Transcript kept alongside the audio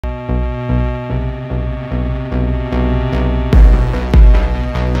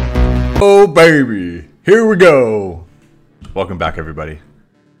Oh baby, here we go. Welcome back everybody.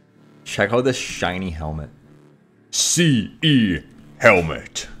 Check out this shiny helmet. CE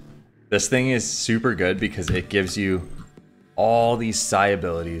helmet. This thing is super good because it gives you all these psi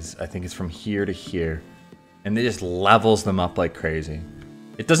abilities. I think it's from here to here. And it just levels them up like crazy.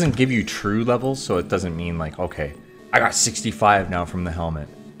 It doesn't give you true levels, so it doesn't mean like, okay, I got 65 now from the helmet.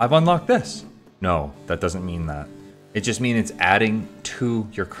 I've unlocked this. No, that doesn't mean that. It just means it's adding to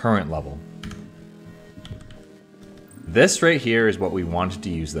your current level. This right here is what we wanted to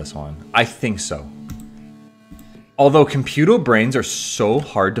use this on. I think so. Although computer brains are so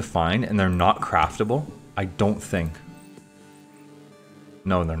hard to find and they're not craftable, I don't think.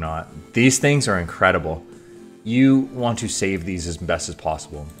 No, they're not. These things are incredible. You want to save these as best as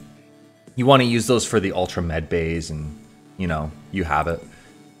possible. You want to use those for the ultra med bays and, you know, you have it.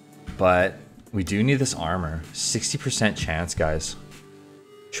 But we do need this armor. 60% chance, guys.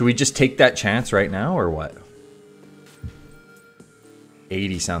 Should we just take that chance right now or what?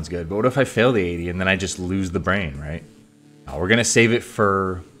 80 sounds good. But what if I fail the 80 and then I just lose the brain, right? No, we're going to save it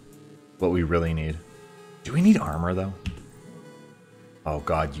for what we really need. Do we need armor, though? Oh,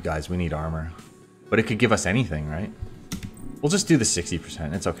 God, you guys, we need armor. But it could give us anything, right? We'll just do the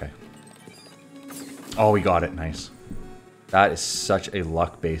 60%. It's okay. Oh, we got it. Nice. That is such a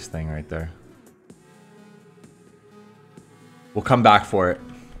luck-based thing right there. We'll come back for it.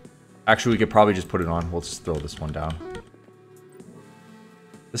 Actually, we could probably just put it on. We'll just throw this one down.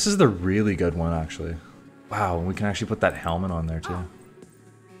 This is the really good one, actually. Wow, and we can actually put that helmet on there, too.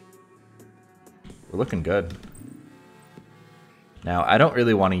 We're looking good. Now, I don't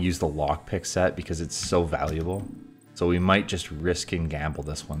really want to use the lockpick set because it's so valuable. So we might just risk and gamble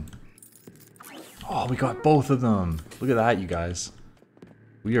this one. Oh, we got both of them. Look at that, you guys.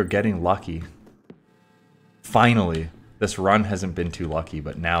 We are getting lucky. Finally. This run hasn't been too lucky,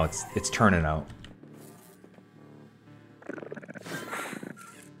 but now it's turning out.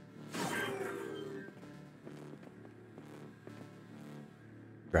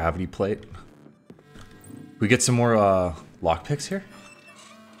 Gravity plate. We get some more lockpicks here?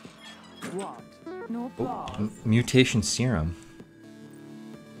 What? No Mutation serum.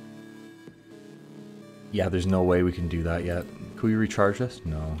 Yeah, there's no way we can do that yet. Can we recharge this?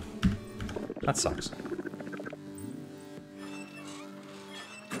 No. That sucks.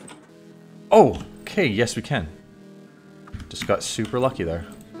 Oh, okay, yes we can. Just got super lucky there.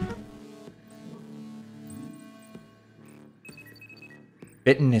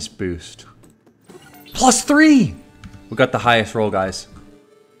 Fitness boost. +3! We got the highest roll, guys.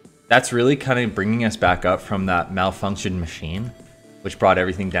 That's really kind of bringing us back up from that malfunctioned machine, which brought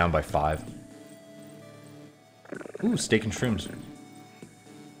everything down by 5. Ooh, steak and shrooms.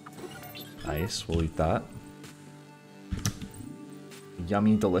 Nice, we'll eat that.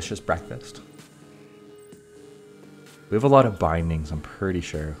 Yummy, delicious breakfast. We have a lot of bindings, I'm pretty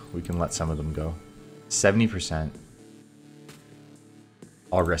sure. We can let some of them go. 70%.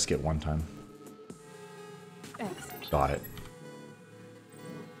 I'll risk it one time. Got it.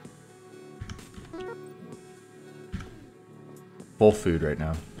 Full food right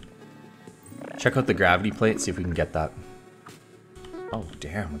now. Check out the gravity plate, see if we can get that. Oh,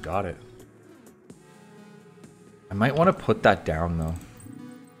 damn, we got it. I might want to put that down, though.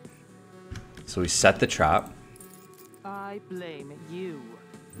 So we set the trap. I blame you.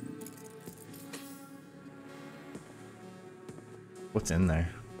 What's in there?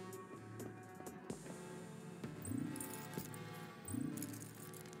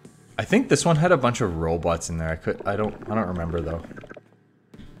 I think this one had a bunch of robots in there. I don't remember though.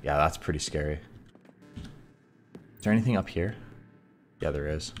 Yeah, that's pretty scary. Is there anything up here? Yeah, there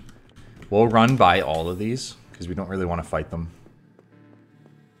is. We'll run by all of these because we don't really want to fight them.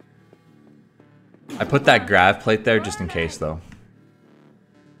 I put that grav plate there just in case though.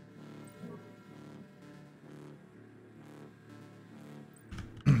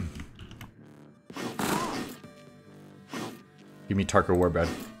 Give me Tarker Warbed.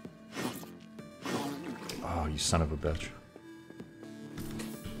 Oh, you son of a bitch.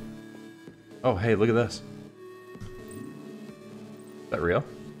 Oh, hey, look at this. Is that real?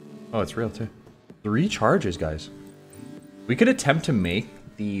 Oh, it's real too. 3 charges, guys. We could attempt to make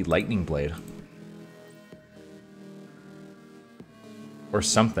the lightning blade. Or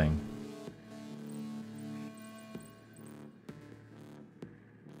something.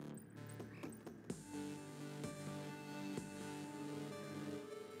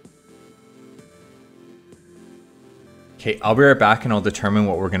 Okay, I'll be right back and I'll determine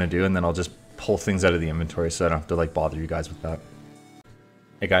what we're gonna do and then I'll just pull things out of the inventory so I don't have to like bother you guys with that.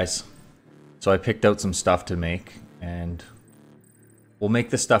 Hey guys, so I picked out some stuff to make and We'll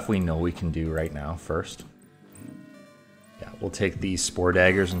make the stuff we know we can do right now first. Yeah, we'll take these spore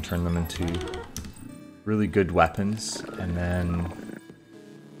daggers and turn them into really good weapons, and then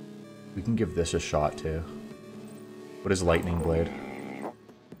we can give this a shot too. What is lightning blade?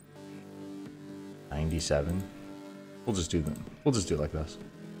 97. We'll just do them. We'll just do it like this.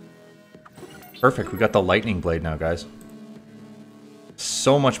 Perfect. We got the lightning blade now, guys.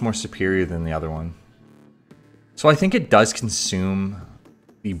 So much more superior than the other one. So I think it does consume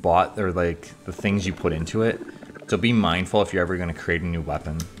the bot, or like the things you put into it. So be mindful if you're ever going to create a new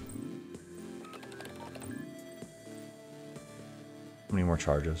weapon. How many more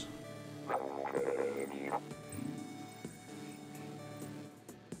charges?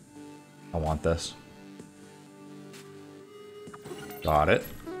 I want this. Got it.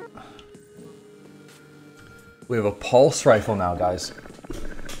 We have a pulse rifle now, guys.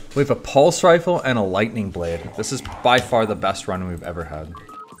 We have a pulse rifle and a lightning blade. This is by far the best run we've ever had.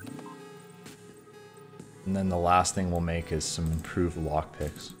 And then the last thing we'll make is some improved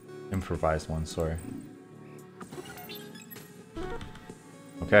lockpicks. Improvised ones, sorry.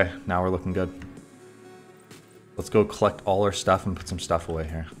 Okay, now we're looking good. Let's go collect all our stuff and put some stuff away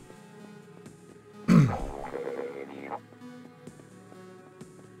here.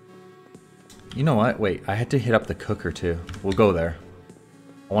 You know what? Wait, I had to hit up the cooker too. We'll go there.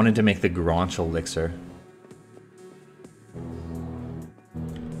 I wanted to make the Granch elixir.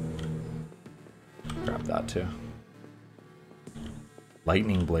 Grab that too.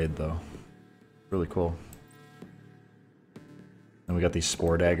 Lightning blade though. Really cool. And we got these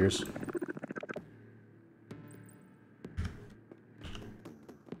spore daggers.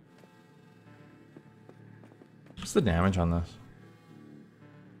 What's the damage on this?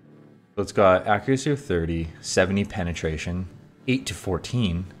 So it's got accuracy of 30, 70 penetration, 8 to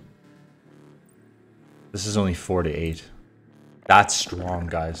 14. This is only 4 to 8. That's strong,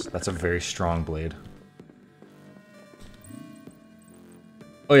 guys. That's a very strong blade.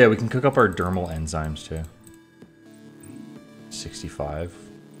 Oh yeah, we can cook up our dermal enzymes too. 65.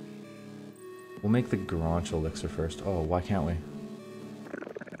 We'll make the Granch elixir first. Oh, why can't we?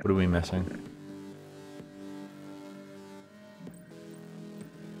 What are we missing?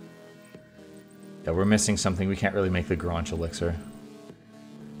 Yeah, we're missing something. We can't really make the Granch elixir.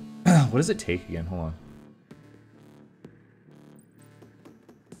 What does it take again? Hold on.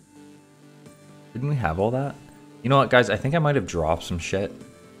 Didn't we have all that? You know what, guys? I think I might have dropped some shit.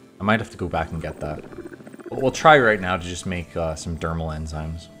 I might have to go back and get that. But we'll try right now to just make some dermal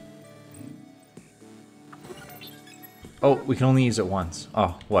enzymes. Oh, we can only use it once.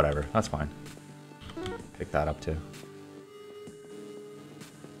 Oh, whatever. That's fine. Pick that up too.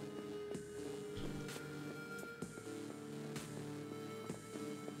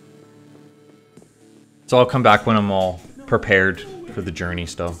 So I'll come back when I'm all prepared for the journey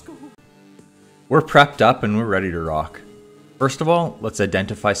still. We're prepped up and we're ready to rock. First of all, let's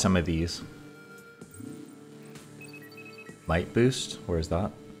identify some of these. Might boost, where is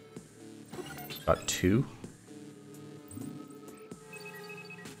that? Got 2.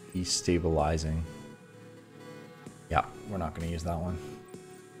 Destabilizing. Yeah, we're not going to use that one.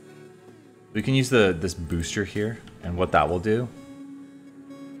 We can use this booster here, and what that will do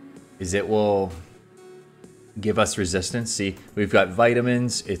is it will give us resistance. See, we've got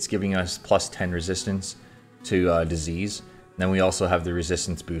vitamins. It's giving us plus 10 resistance to disease. And then we also have the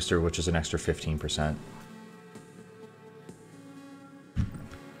resistance booster, which is an extra 15%.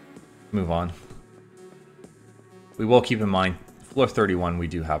 Move on. We will keep in mind, floor 31, we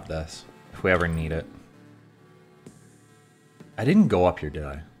do have this, if we ever need it. I didn't go up here, did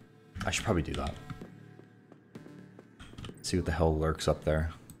I? I should probably do that. See what the hell lurks up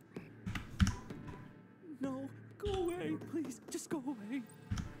there. No, go away, please. Just go away.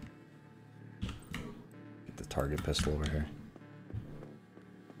 Get the target pistol over here.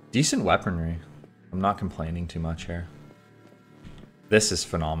 Decent weaponry. I'm not complaining too much here. This is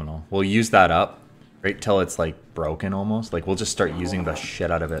phenomenal. We'll use that up right till it's like broken almost. Like we'll just start using the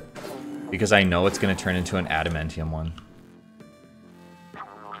shit out of it. Because I know it's going to turn into an adamantium one.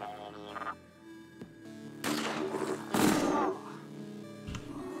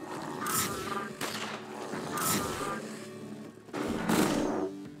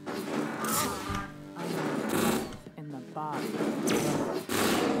 In the body.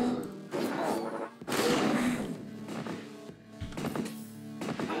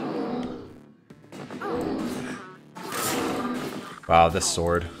 Wow, this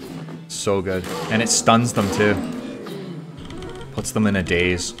sword. So good. And it stuns them too. Puts them in a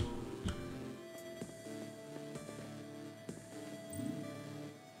daze.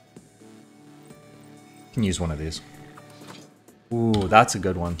 Can use one of these. Ooh, that's a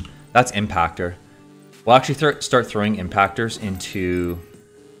good one. That's impactor. We'll actually start throwing impactors into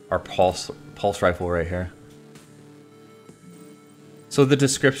our pulse rifle right here. So the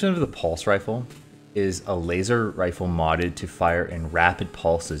description of the pulse rifle is a laser rifle modded to fire in rapid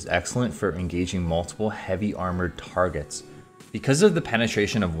pulses, excellent for engaging multiple heavy armored targets. Because of the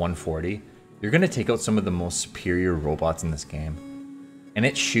penetration of 140, you're going to take out some of the most superior robots in this game. And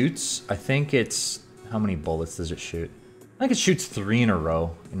it shoots, I think it's, how many bullets does it shoot? I think it shoots 3 in a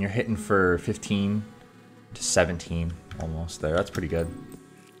row, and you're hitting for 15 to 17 almost there. That's pretty good.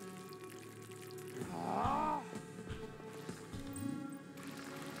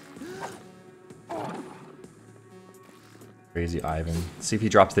 Crazy Ivan. Let's see if he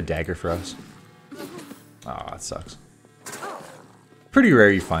drops the dagger for us. Oh, that sucks. Pretty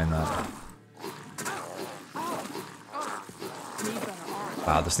rare you find that.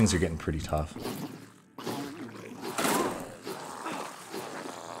 Wow, those things are getting pretty tough.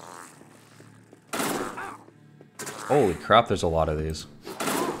 Holy crap, there's a lot of these.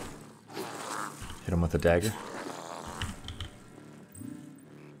 Hit him with a dagger.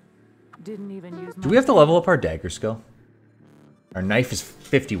 Didn't even use Do we have to level up our dagger skill? Our knife is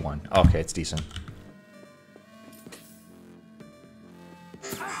 51. Okay, it's decent. See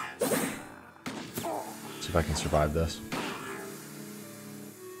if I can survive this.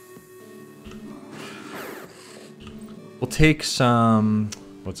 We'll take some...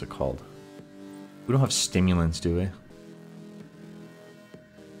 What's it called? We don't have stimulants, do we?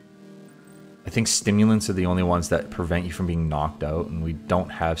 I think stimulants are the only ones that prevent you from being knocked out, and we don't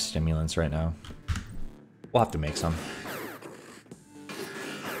have stimulants right now. We'll have to make some.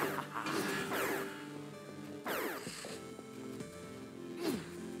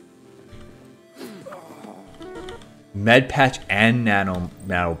 Med patch and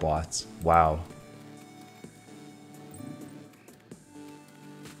nanobots. Wow.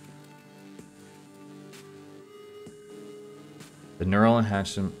 The neural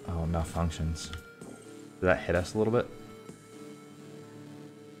enhancement, oh, malfunctions. Did that hit us a little bit?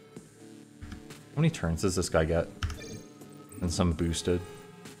 How many turns does this guy get? And some boosted.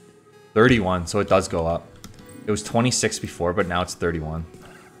 31, so it does go up. It was 26 before, but now it's 31.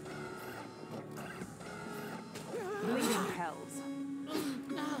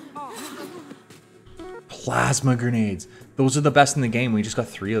 Plasma grenades. Those are the best in the game. We just got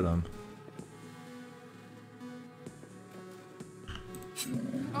 3 of them.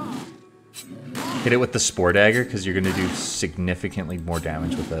 Hit it with the spore dagger because you're going to do significantly more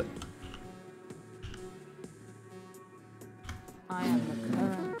damage with it. I am the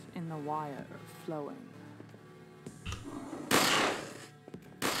current in the wire flowing.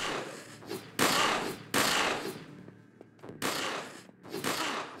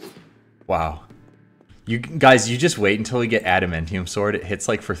 Wow. You guys, you just wait until we get Adamantium sword. It hits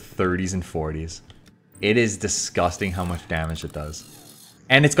like for 30s and 40s. It is disgusting how much damage it does.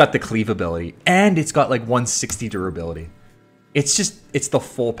 And it's got the cleave ability. And it's got like 160 durability. It's just, it's the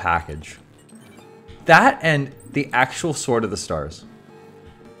full package. That and the actual Sword of the Stars.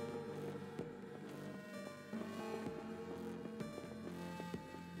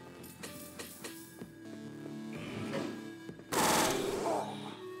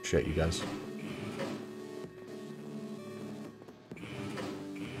 Shit, you guys.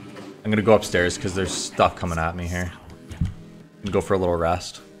 I'm gonna go upstairs because there's stuff coming at me here. And go for a little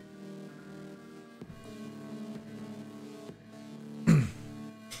rest.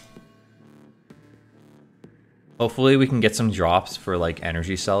 Hopefully we can get some drops for like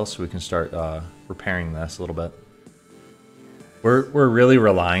energy cells so we can start repairing this a little bit. We're really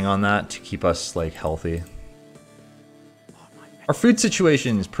relying on that to keep us like healthy. Our food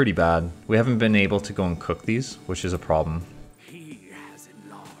situation is pretty bad. We haven't been able to go and cook these, which is a problem. He has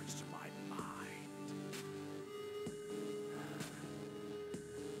enlarged my mind.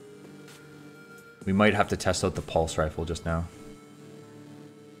 We might have to test out the pulse rifle just now.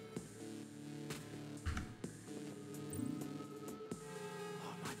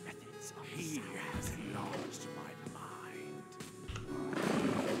 All my methods. He has enlarged my mind.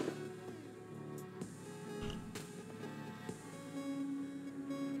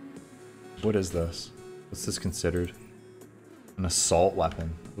 What is this? What's this considered? An assault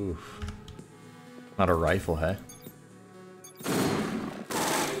weapon. Oof. Not a rifle, hey?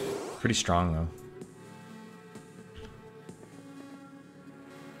 Pretty strong, though.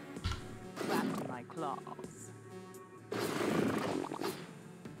 Wrap my claws.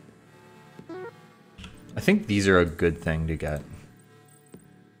 I think these are a good thing to get.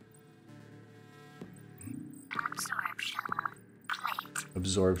 Absorption plate.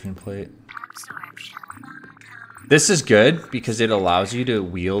 Absorption plate. Absorption This is good because it allows you to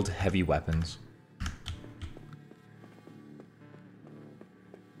wield heavy weapons.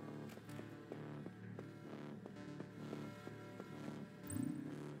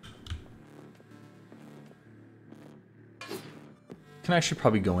 Can actually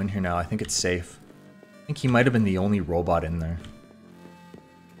probably go in here now. I think it's safe. I think he might have been the only robot in there.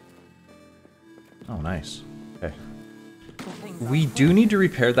 Oh, nice. Okay. We do need to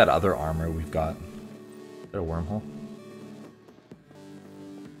repair that other armor we've got. Is that a wormhole?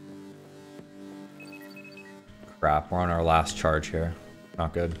 Crap, we're on our last charge here.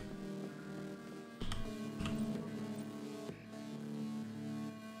 Not good.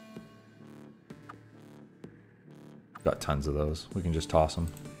 Got tons of those. We can just toss them.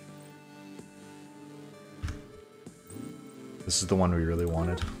 This is the one we really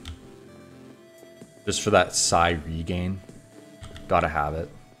wanted. Just for that psi regain. Gotta have it.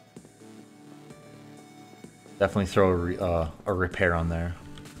 Definitely throw a repair on there.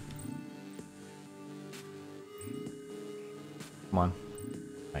 Come on.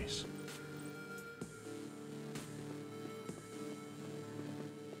 Nice.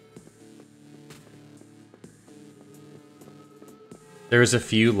 There's a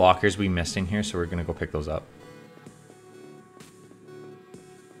few lockers we missed in here, so we're gonna go pick those up.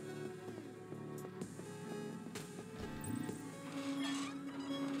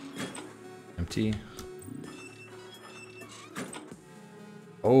 Empty.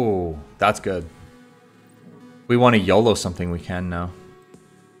 Oh, that's good. We want to YOLO something, we can now.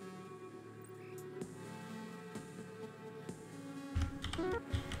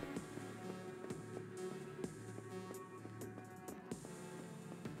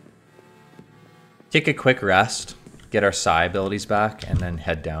 Take a quick rest, get our psi abilities back, and then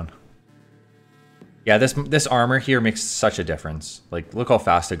head down. Yeah, this armor here makes such a difference. Like, look how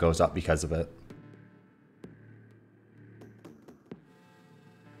fast it goes up because of it.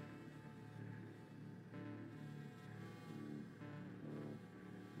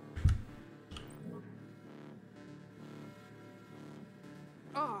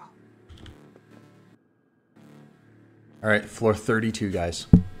 All right, floor 32, guys.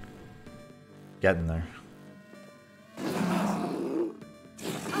 Getting there.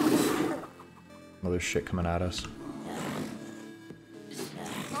 Other shit coming at us.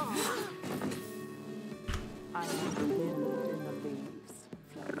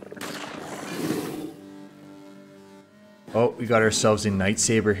 Oh, we got ourselves a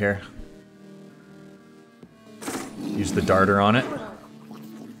lightsaber here. Use the darter on it.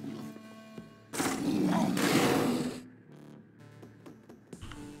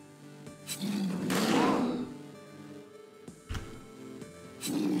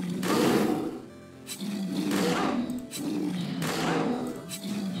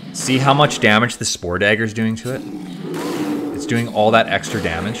 See how much damage the spore dagger is doing to it? It's doing all that extra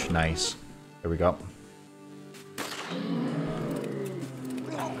damage. Nice. There we go.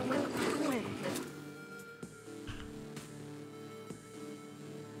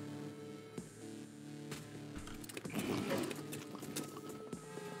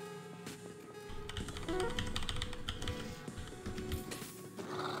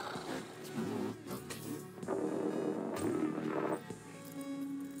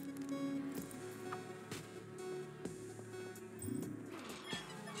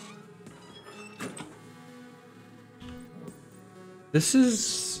 This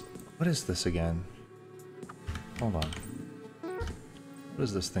is... What is this again? Hold on. What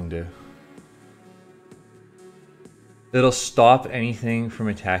does this thing do? It'll stop anything from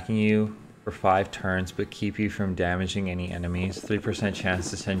attacking you for 5 turns, but keep you from damaging any enemies. 3% chance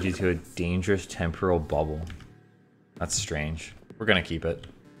to send you to a dangerous temporal bubble. That's strange. We're gonna keep it.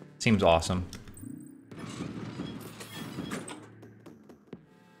 Seems awesome.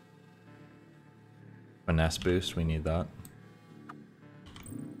 Finesse boost, we need that.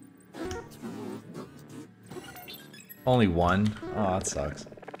 Only one? Oh, that sucks.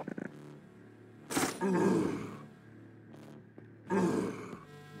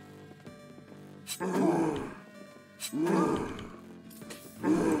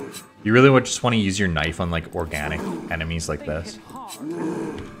 You really would just want to use your knife on like organic enemies like this.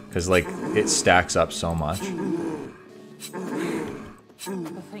 Because like it stacks up so much.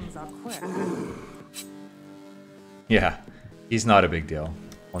 The things are quick. Yeah, he's not a big deal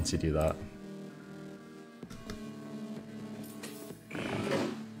once you do that.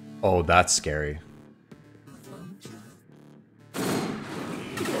 Oh, that's scary.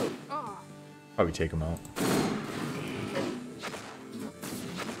 Probably take him out.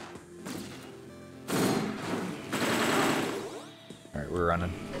 Alright, we're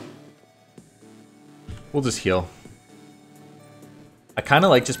running. We'll just heal. I kind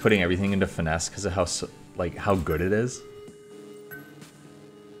of like just putting everything into finesse because of how good it is.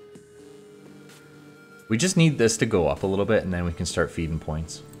 We just need this to go up a little bit and then we can start feeding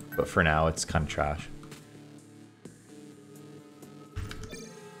points. But for now, it's kind of trash.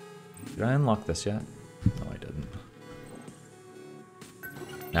 Did I unlock this yet? No, I didn't.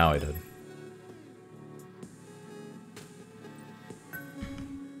 Now I did.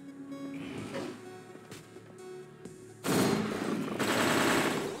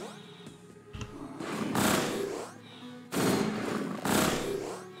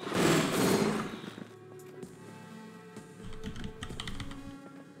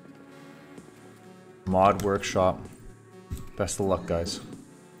 Mod workshop. Best of luck, guys.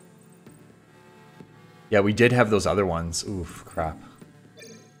 Yeah, we did have those other ones. Oof, crap.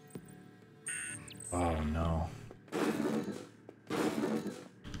 Oh, no.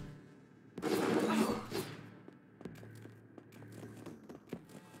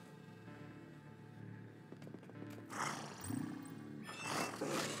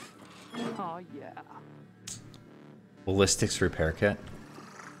 Oh, yeah. Ballistics repair kit.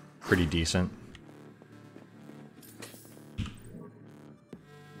 Pretty decent.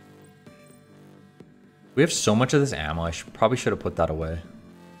 We have so much of this ammo, I probably should have put that away.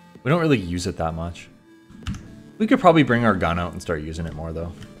 We don't really use it that much. We could probably bring our gun out and start using it more,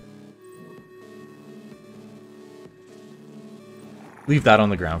 though. Leave that on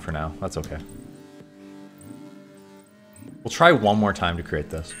the ground for now. That's okay. We'll try one more time to create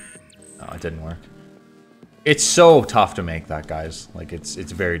this. No, it didn't work. It's so tough to make that, guys. Like, it's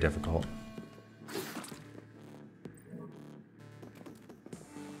very difficult.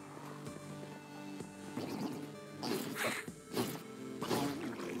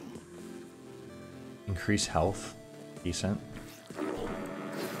 Increase health. Decent.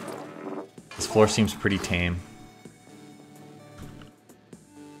 This floor seems pretty tame.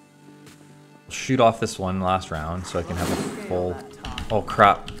 We'll shoot off this one last round so I can have a full... Oh,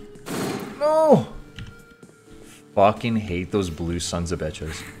 crap. No! Fucking hate those blue sons of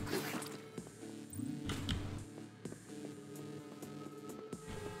bitches.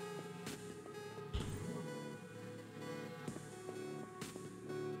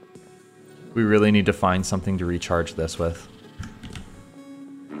 We really need to find something to recharge this with.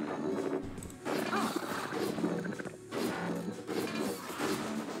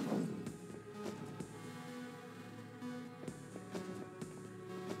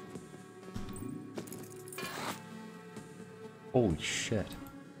 Holy shit.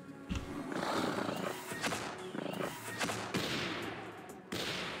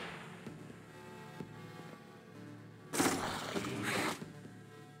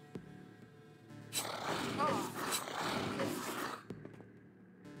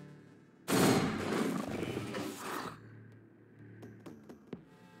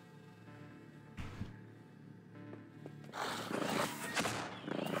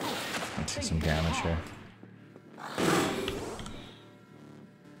 Take some damage here.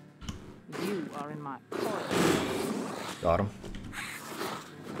 You are in my coil. Got him.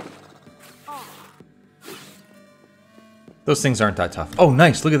 Those things aren't that tough. Oh,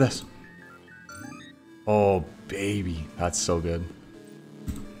 nice. Look at this. Oh, baby. That's so good.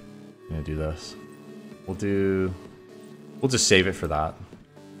 I'm gonna do this. We'll just save it for that.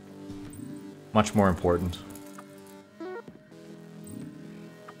 Much more important.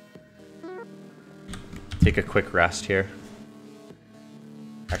 Take a quick rest here.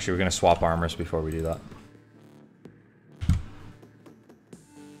 Actually, we're gonna swap armors before we do that.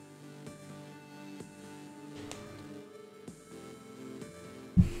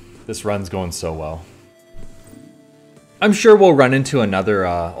 This run's going so well. I'm sure we'll run into another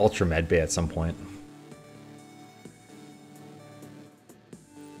Ultra Med Bay at some point.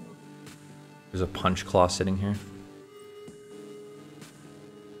 There's a punch claw sitting here.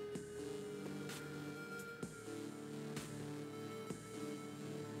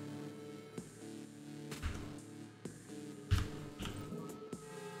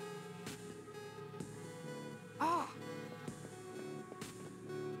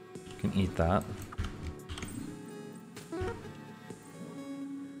 Can eat that.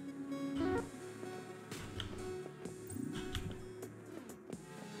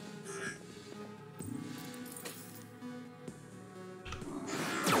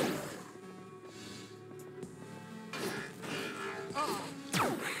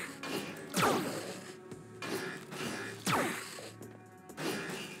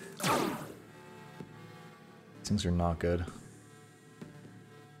 Things are not good.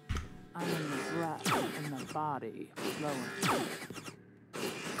 I'm in the breath and the body flowing.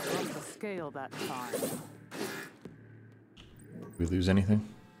 Broke the scale that time. we lose anything?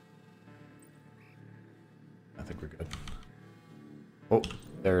 I think we're good. Oh,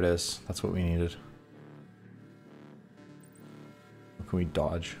 there it is. That's what we needed. What can we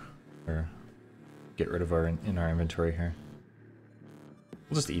dodge? Or get rid of our in our inventory here?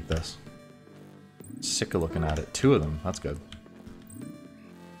 We'll just eat this. Sick of looking at it. 2 of them. That's good.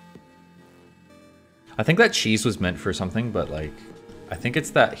 I think that cheese was meant for something, but like, I think it's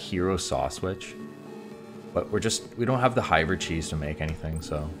that hero sauce switch. But we don't have the hybrid cheese to make anything,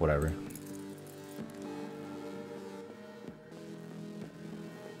 so whatever.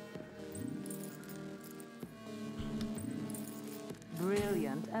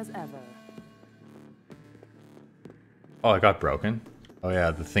 Brilliant as ever. Oh, it got broken? Oh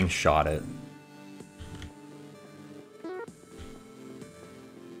yeah, the thing shot it.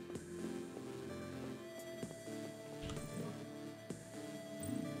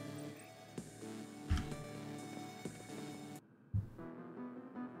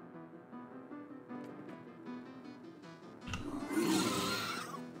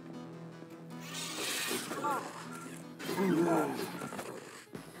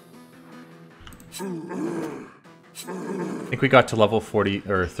 I think we got to level 40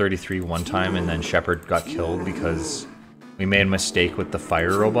 or 33 one time, and then Shepard got killed because we made a mistake with the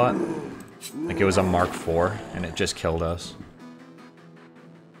fire robot. Like it was a Mark IV, and it just killed us.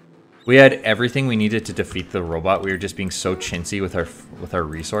 We had everything we needed to defeat the robot. We were just being so chintzy with our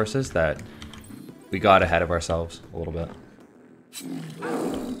resources that we got ahead of ourselves a little bit.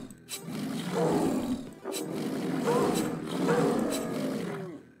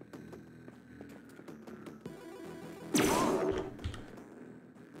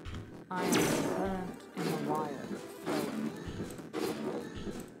 I am the current in the wire flowing.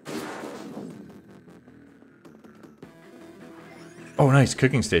 Oh, nice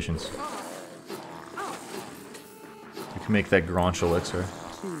cooking stations. We can make that Granch elixir.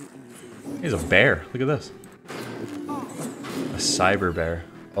 He's a bear. Look at this. A cyber bear.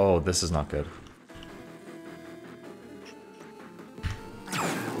 Oh, this is not good.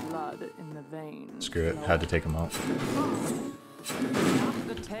 Blood in the veins. Screw it. Had to take him out. Not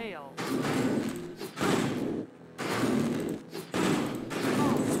the tail.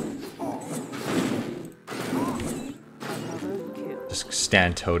 Another kill. Just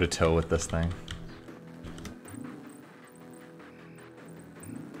stand toe to toe with this thing.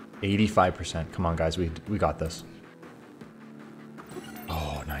 85%. Come on, guys. We got this.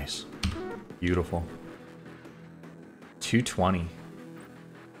 Oh, nice. Beautiful. 220.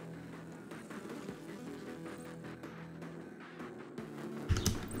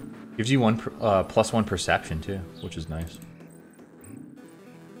 Gives you +1 perception too, which is nice.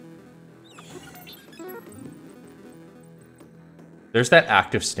 There's that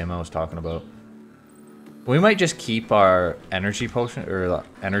active stim I was talking about. We might just keep our energy potion or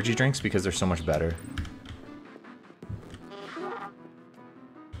energy drinks because they're so much better.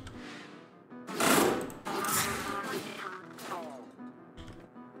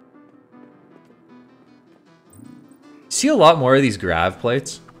 See a lot more of these grav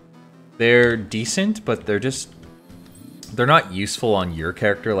plates. They're decent, but they're not useful on your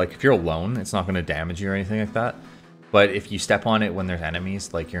character. Like if you're alone, it's not going to damage you or anything like that. But if you step on it when there's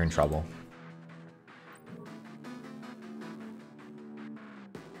enemies, like you're in trouble.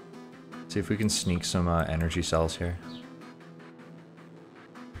 See if we can sneak some energy cells here.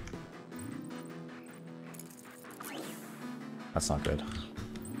 That's not good.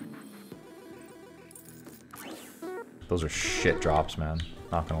 Those are shit drops, man.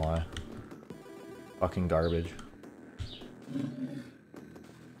 Not gonna lie. Fucking garbage.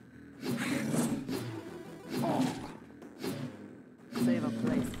 Save a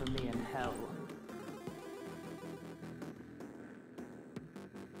place for me in hell.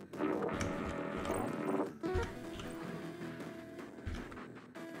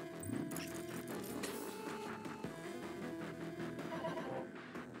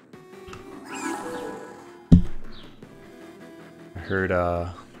 I heard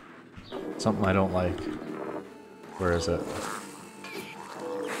something I don't like. Where is it?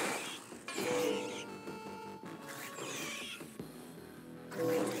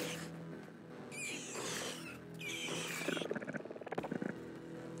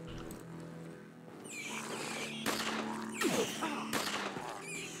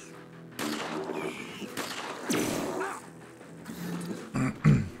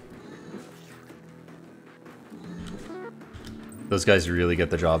 Those guys really get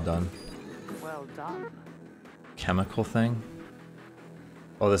the job done. Well done. Chemical thing?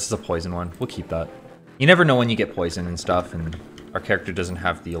 Oh, this is a poison one. We'll keep that. You never know when you get poison and stuff, and our character doesn't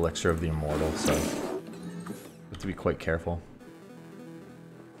have the elixir of the immortal, so we have to be quite careful.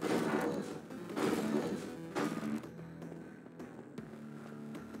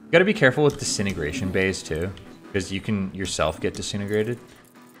 gotta be careful with disintegration bays too, because you can yourself get disintegrated.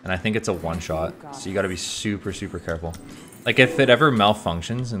 And I think it's a one-shot, so you gotta be super, super careful. Like, if it ever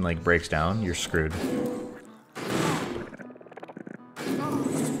malfunctions and, like, breaks down, you're screwed.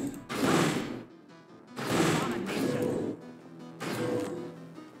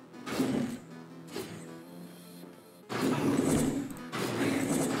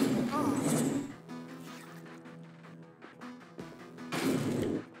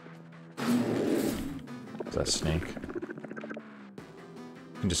 Is that a snake?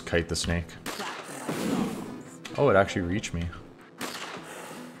 You can just kite the snake. Oh, it actually reached me.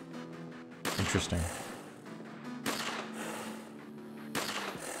 Interesting.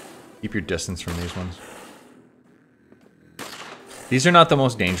 Keep your distance from these ones. These are not the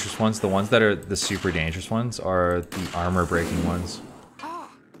most dangerous ones. The ones that are the super dangerous ones are the armor breaking ones.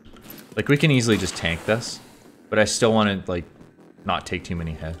 Like, we can easily just tank this, but I still want to, like, not take too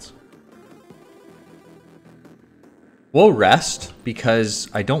many hits. We'll rest because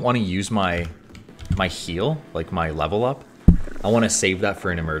I don't want to use my heal, like my level up. I want to save that for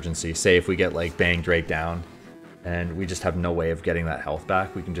an emergency. Say if we get like banged right down and we just have no way of getting that health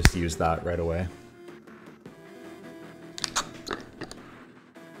back, we can just use that right away.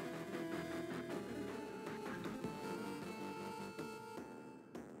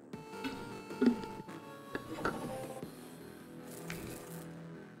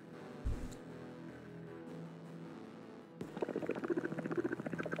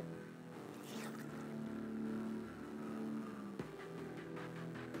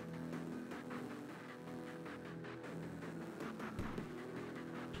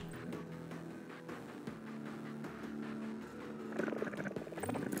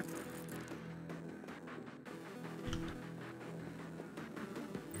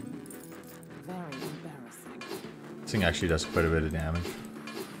 This thing actually does quite a bit of damage.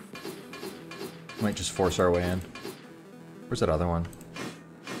 Might just force our way in. Where's that other one?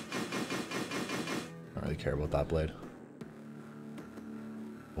 Don't really care about that blade.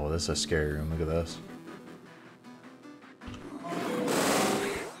 Oh, this is a scary room. Look at this.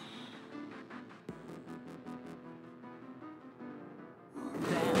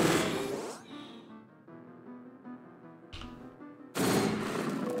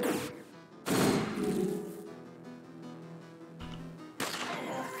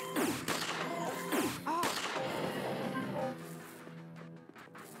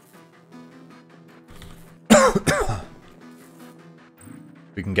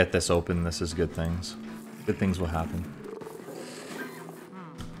 We can get this open, this is good things. Good things will happen.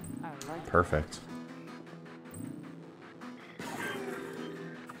 Perfect.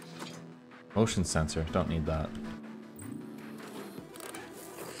 Motion sensor, don't need that.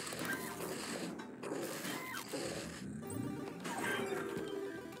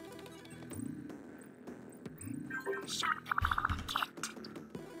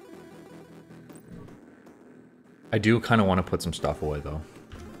 I do kind of want to put some stuff away though.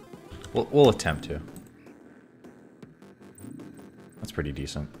 We'll attempt to. That's pretty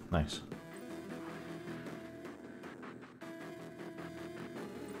decent. Nice.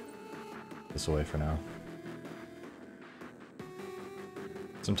 This away for now.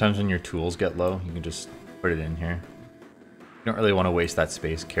 Sometimes when your tools get low, you can just put it in here. You don't really want to waste that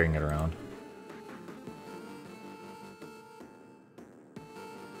space carrying it around.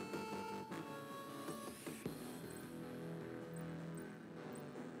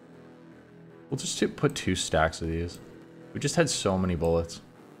 We'll just put 2 stacks of these. We just had so many bullets.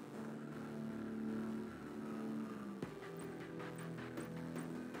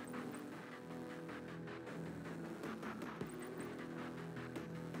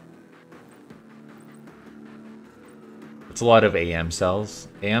 It's a lot of AM cells.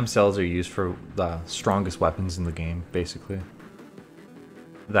 AM cells are used for the strongest weapons in the game, basically.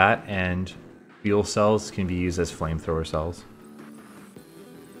 That and fuel cells can be used as flamethrower cells.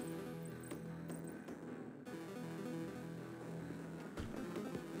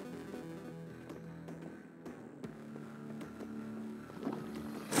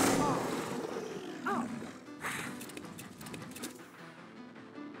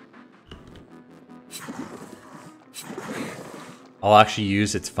 I'll actually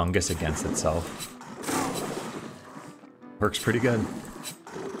use its fungus against itself. Works pretty good.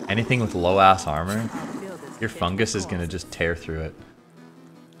 Anything with low-ass armor, your fungus is gonna just tear through it.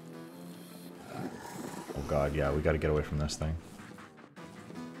 Oh god, yeah, we gotta get away from this thing.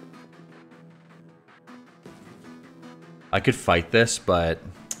 I could fight this, but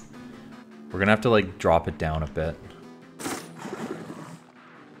we're gonna have to, like, drop it down a bit.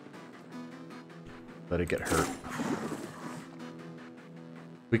 Let it get hurt.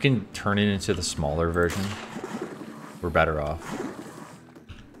 We can turn it into the smaller version. We're better off.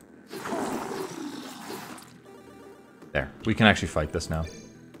 There. We can actually fight this now.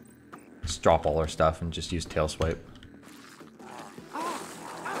 Just drop all our stuff and just use tail swipe.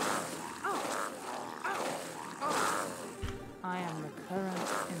 I am the current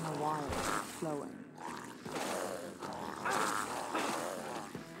in the wild, flowing.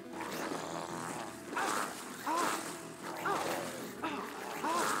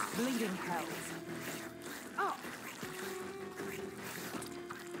 Bleeding hells.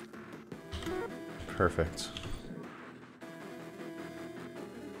 Perfect.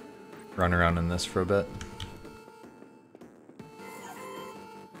 Run around in this for a bit.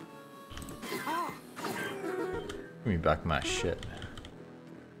 Give me back my shit.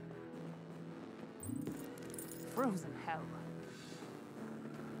 Frozen hell.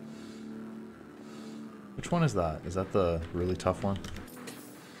 Which one is that? Is that the really tough one?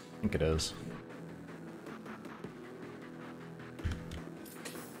 I think it is.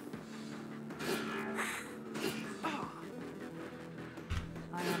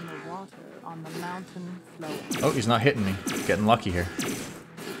 I am the water on the mountain flowing. Oh, he's not hitting me. Getting lucky here.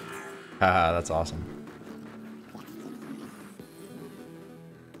 Haha, that's awesome.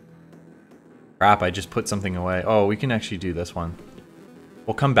 Crap, I just put something away. Oh, we can actually do this one.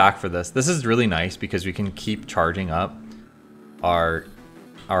 We'll come back for this. This is really nice because we can keep charging up our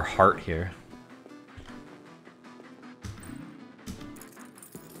heart here.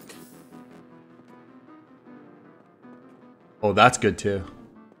 Oh, that's good too.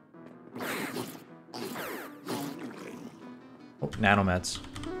 Oh, nanomeds.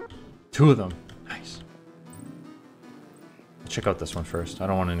 2 of them. Nice. Check out this one first. I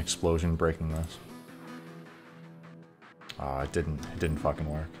don't want an explosion breaking this. Oh, it didn't fucking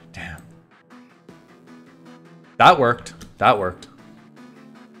work. Damn. That worked. That worked.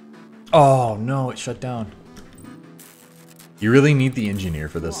 Oh no, it shut down. You really need the engineer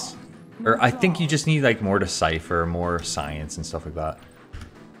for this. Or I think you just need like more decipher, more science and stuff like that.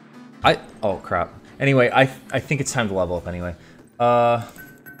 Oh crap. Anyway, I think it's time to level up anyway.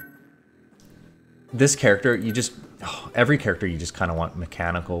 This character, you just every character you just kind of want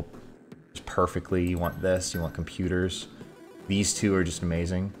mechanical just perfectly. You want this, you want computers. These two are just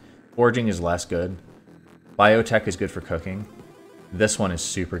amazing. Forging is less good. Biotech is good for cooking. This one is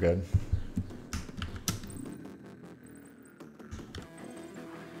super good.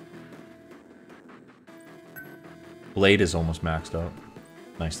 Blade is almost maxed out.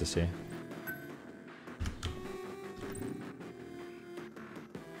 Nice to see.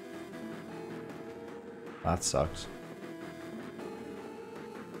 That sucks.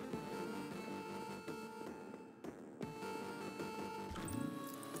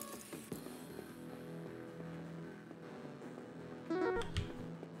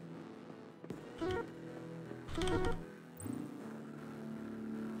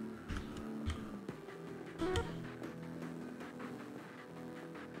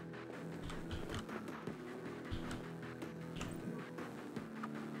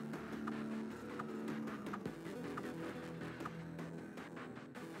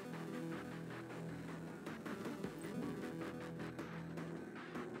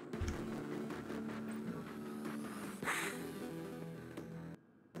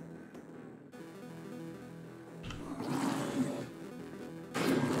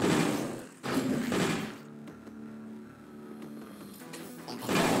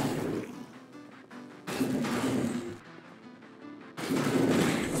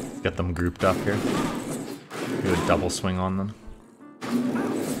 Get them grouped up here. Do a double swing on them.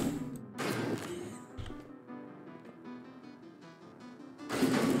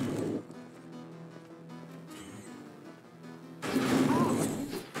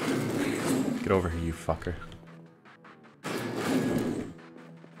 Get over here, you fucker.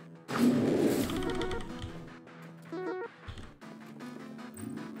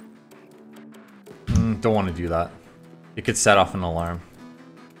 Don't want to do that. It could set off an alarm.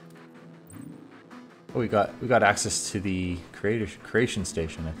 Oh, we got access to the creation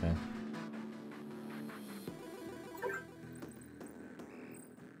station, I think.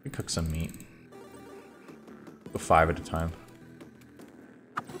 We cook some meat. Go 5 at a time.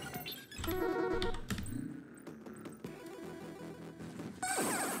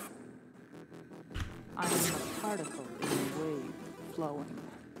 I am a particle in a wave flowing.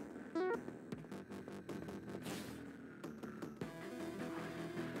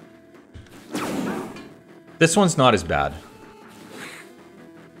 This one's not as bad.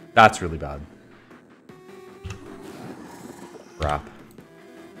 That's really bad. Crap.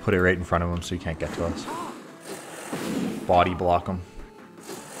 Put it right in front of him so he can't get to us. Body block him.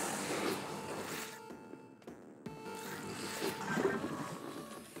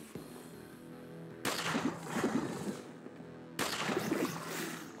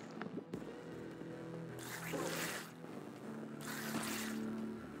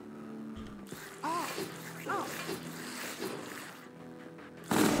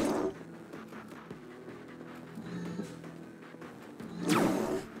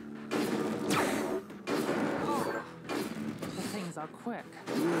 are quick.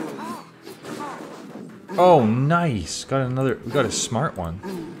 Oh, nice. Got another. We got a smart one.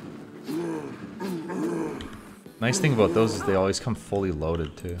 Nice thing about those is they always come fully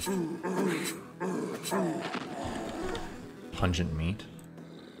loaded too. Pungent meat.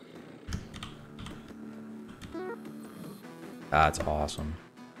 That's awesome.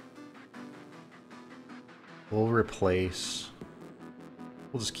 We'll replace...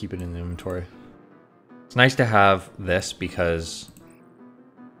 We'll just keep it in the inventory. It's nice to have this because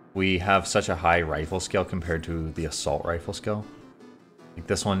we have such a high rifle skill compared to the assault rifle skill. Like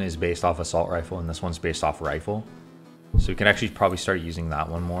this one is based off assault rifle and this one's based off rifle. So we can actually probably start using that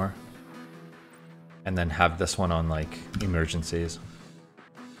one more. And then have this one on like emergencies.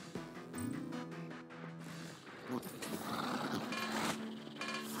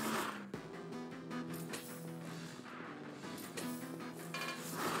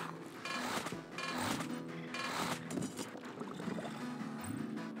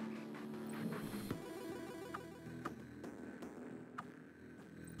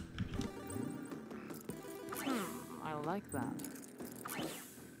 I like that.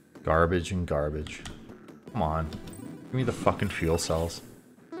 Garbage and garbage. Come on. Give me the fucking fuel cells.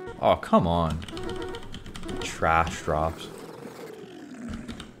 Oh, come on. Trash drops.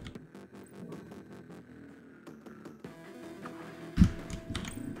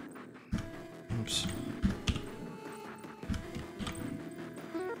 Oops.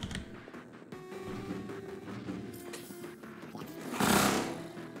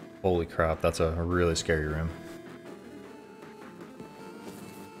 Holy crap, that's a really scary room.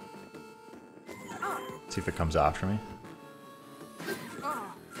 See if it comes after me.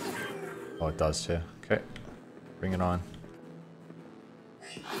 Oh, it does too. Okay. Bring it on.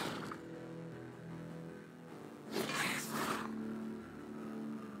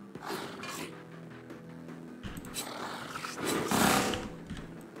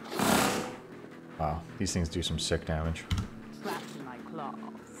 Wow, these things do some sick damage. Trapped in my claws.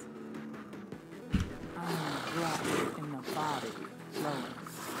 I'm wrapped in the body, flowing.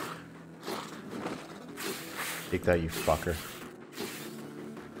 Take that, you fucker.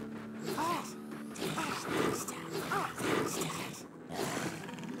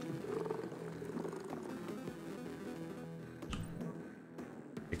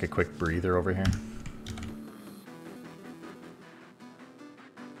 Take a quick breather over here.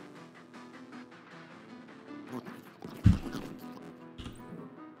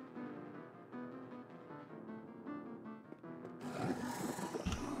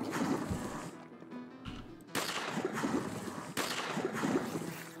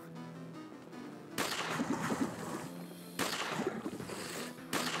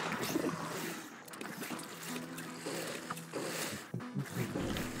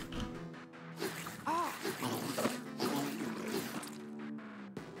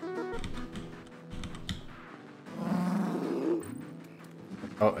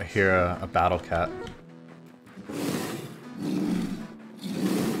 Oh, I hear a battle cat.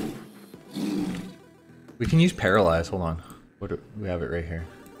 We can use paralyze. Hold on. What do, we have it right here.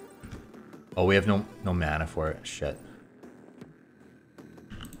 Oh, we have no mana for it. Shit.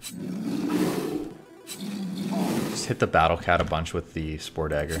 Just hit the battle cat a bunch with the spore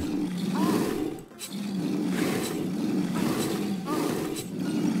dagger.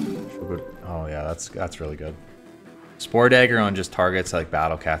 Oh yeah, that's really good. Spore dagger on just targets like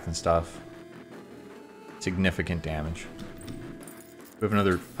battle cat and stuff. Significant damage. We have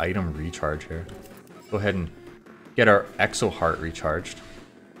another item recharge here. Go ahead and get our exo heart recharged.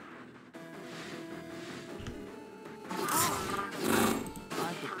 I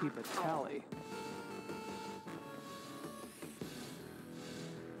could keep a tally.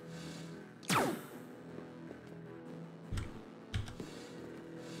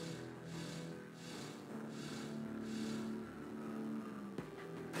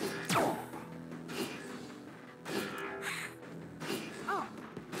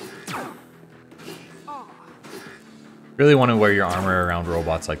 Really want to wear your armor around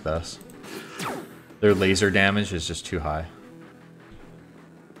robots like this. Their laser damage is just too high.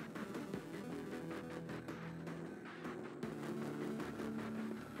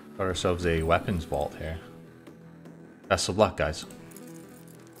 Got ourselves a weapons vault here. Best of luck, guys.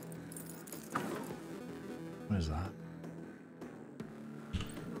 What is that?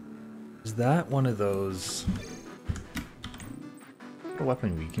 Is that one of those... a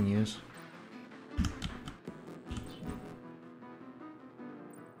weapon we can use?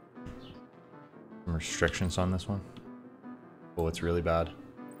 Some restrictions on this one. Oh, it's really bad.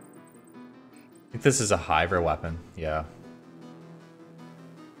 I think this is a Hyver weapon. Yeah.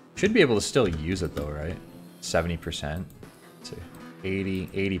 Should be able to still use it though, right? 70%. Let's see.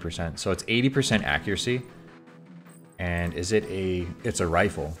 80%. So it's 80% accuracy. And is it a... It's a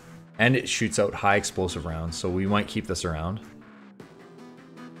rifle. And it shoots out high explosive rounds. So we might keep this around.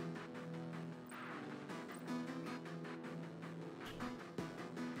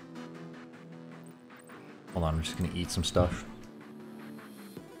 Hold on, I'm just gonna eat some stuff.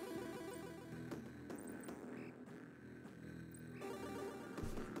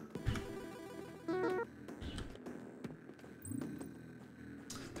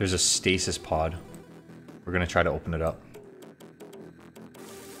 There's a stasis pod. We're gonna try to open it up.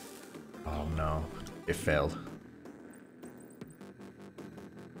 Oh no, it failed.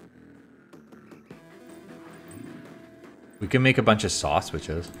 We can make a bunch of saw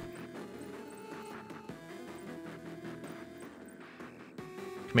switches.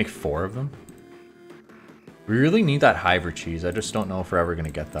 We can make 4 of them. We really need that Hiver cheese. I just don't know if we're ever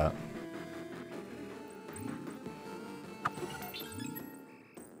gonna get that.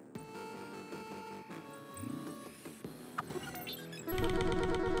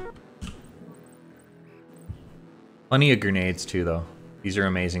 Plenty of grenades too, though. These are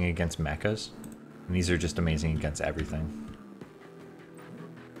amazing against mechas, and these are just amazing against everything.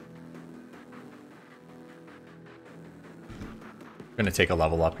 I'm gonna take a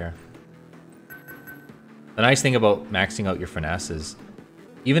level up here. The nice thing about maxing out your finesse is,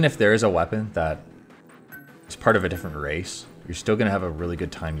 even if there is a weapon that is part of a different race, you're still gonna have a really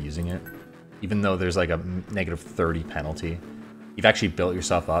good time using it. Even though there's like a negative 30 penalty. You've actually built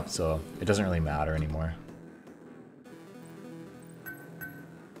yourself up, so it doesn't really matter anymore.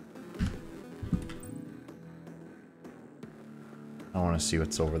 I want to see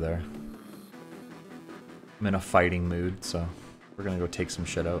what's over there. I'm in a fighting mood, so we're gonna go take some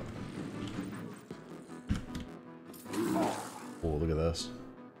shit out. Oh, look at this.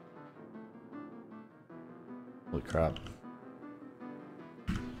 Holy crap.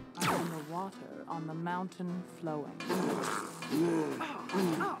 I'm in the water on the mountain flowing.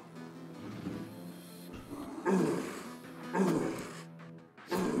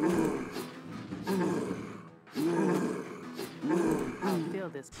 Fill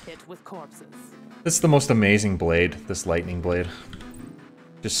this pit with corpses. This is the most amazing blade, this lightning blade.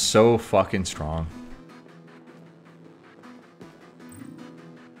 Just so fucking strong.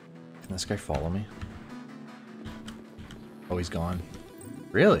 Can this guy follow me? Oh, he's gone.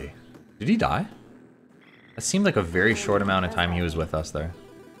 Really? Did he die? That seemed like a very short amount of time he was with us there.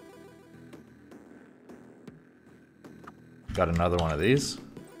 Got another one of these.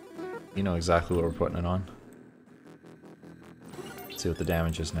 You know exactly what we're putting it on. Let's see what the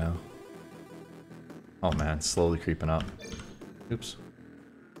damage is now. Oh man, slowly creeping up. Oops.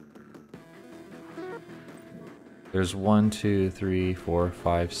 There's 1, 2, 3, 4,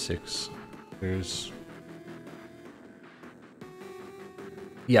 5, 6. There's...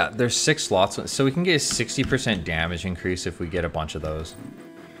 Yeah, there's 6 slots, so we can get a 60% damage increase if we get a bunch of those.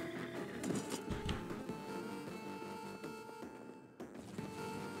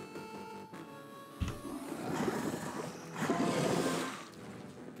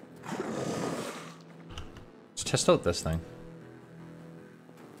 Let's test out this thing.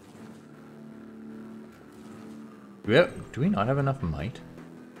 Do we not have enough might?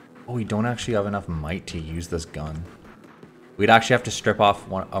 Oh, we don't actually have enough might to use this gun. We'd actually have to strip off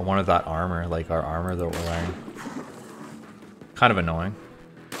one of that armor, like our armor that we're wearing. Kind of annoying.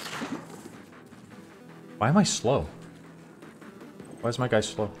 Why am I slow? Why is my guy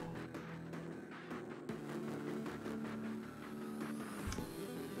slow?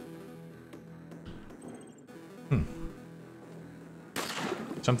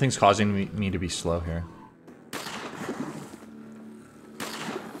 Something's causing me to be slow here.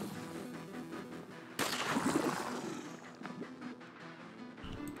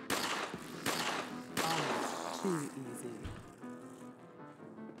 Too easy.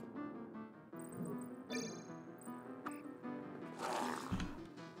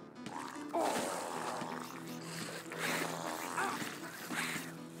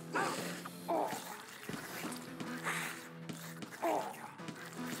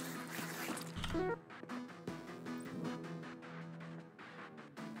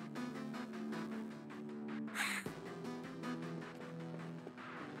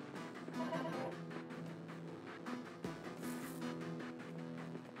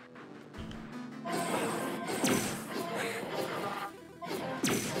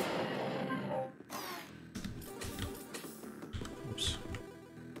 Oops.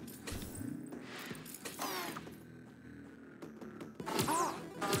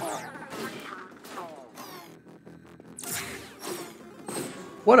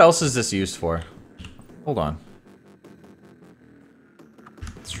 What else is this used for? Hold on.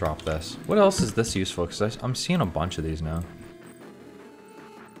 drop this. What else is this useful? Because I'm seeing a bunch of these now.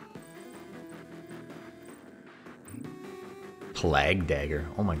 Plague dagger.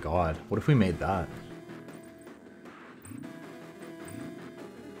 Oh my god. What if we made that?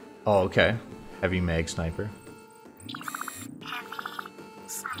 Oh, okay. Heavy mag sniper.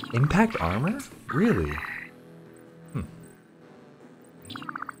 Impact armor? Really?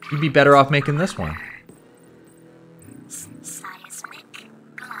 You'd be better off making this one.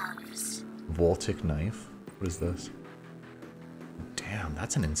 Voltic knife? What is this? Damn,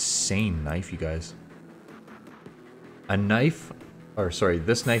 that's an insane knife, you guys. A knife, or sorry,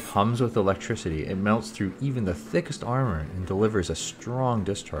 this knife hums with electricity. It melts through even the thickest armor and delivers a strong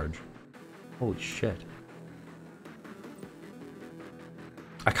discharge. Holy shit.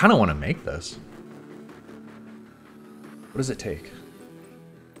 I kind of want to make this. What does it take?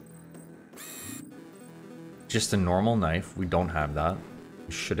 Just a normal knife. We don't have that.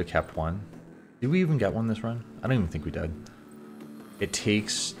 We should have kept one. Did we even get one this run? I don't even think we did. It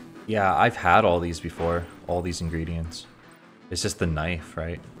takes... Yeah, I've had all these before. All these ingredients. It's just the knife,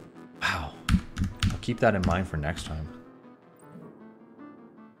 right? Wow. I'll keep that in mind for next time.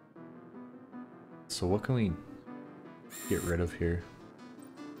 So what can we get rid of here?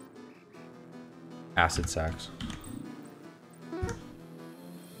 Acid sacs.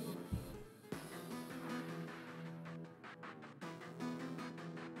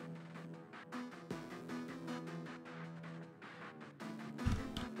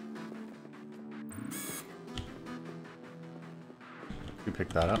 You pick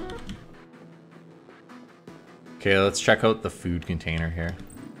that up. Okay, let's check out the food container here.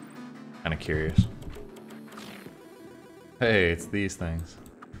 Kind of curious. Hey, it's these things.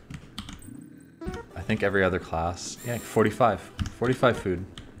 I think every other class. Yeah, 45. 45 food.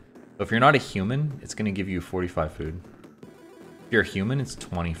 So if you're not a human, it's going to give you 45 food. If you're a human, it's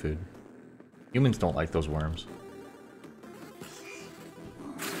 20 food. Humans don't like those worms.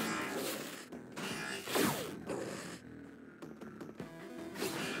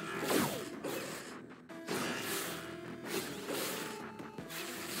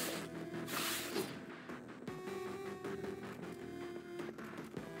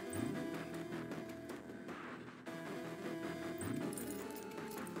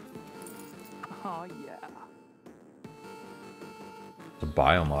 Oh, yeah. There's a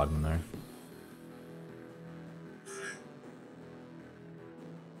biomod in there.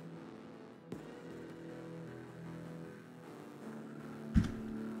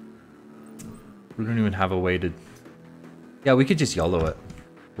 We don't even have a way to... Yeah, we could just yellow it.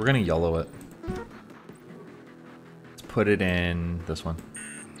 We're gonna yellow it. Let's put it in this one.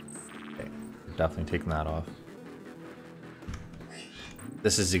 Okay, definitely taking that off.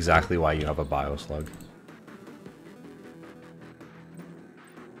 This is exactly why you have a bioslug.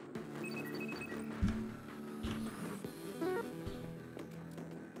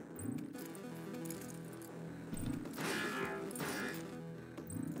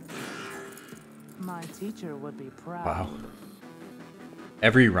 My teacher would be proud. Wow.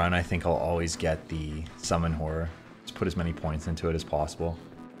 Every run, I think I'll always get the summon horror. Just put as many points into it as possible.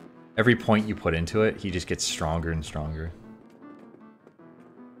 Every point you put into it, he just gets stronger and stronger.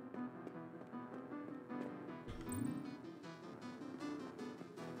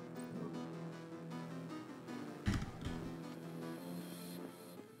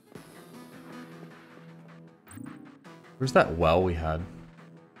 Where's that well we had?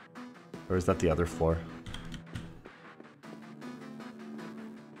 Or is that the other floor?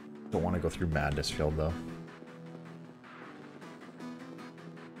 Don't want to go through Madness Field though.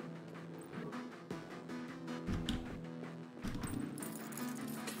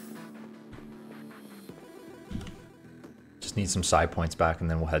 Just need some side points back and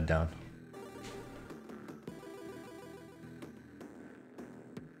then we'll head down.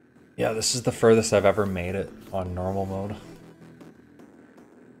 Yeah, this is the furthest I've ever made it on normal mode.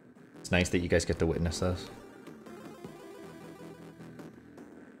 It's nice that you guys get to witness this.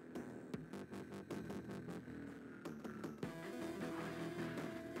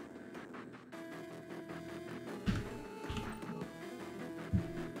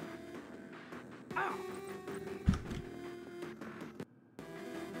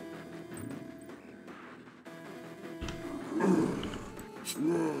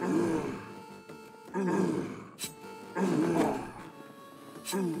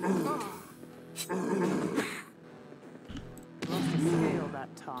 Lost the scale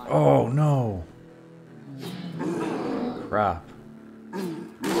that time. Oh no! Crap.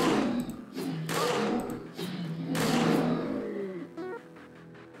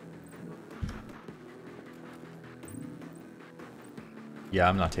 Yeah,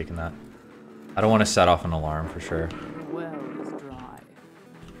 I'm not taking that. I don't want to set off an alarm for sure. The well is dry.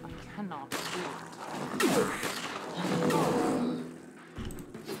 I cannot do it.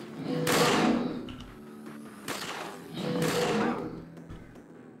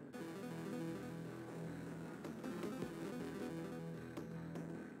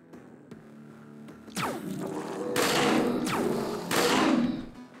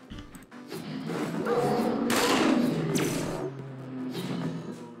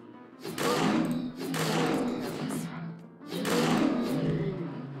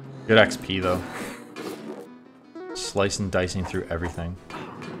 Good XP though. Slicing, dicing through everything.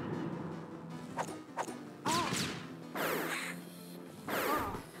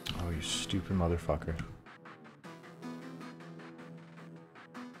 Oh, you stupid motherfucker.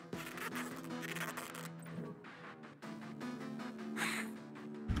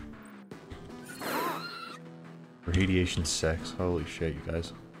 Radiation 6. Holy shit, you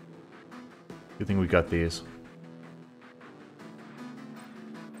guys. Good thing we got these.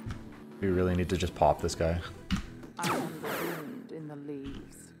 We really need to just pop this guy. I am the wind in the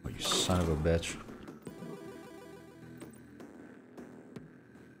leaves. Oh, you son of a bitch.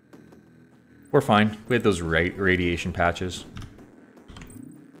 We're fine. We had those radiation patches.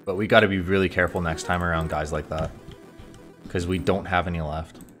 But we gotta be really careful next time around guys like that. Because we don't have any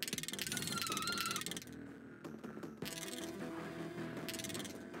left.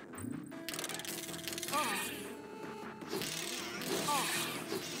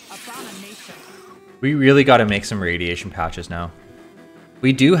 We really got to make some radiation patches now.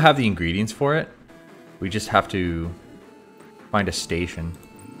 We do have the ingredients for it. We just have to find a station.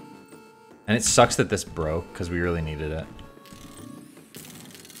 And it sucks that this broke because we really needed it.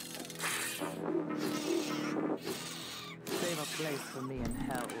 Save a place for me in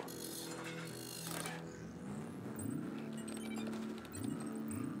hell.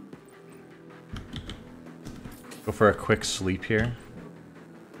 Go for a quick sleep here.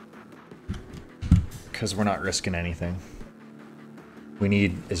 Because we're not risking anything. We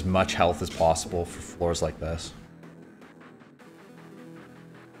need as much health as possible for floors like this.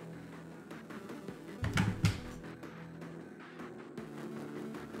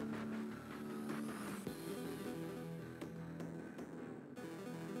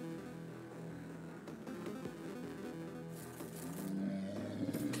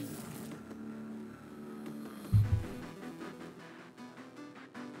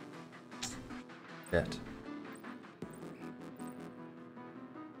 Shit.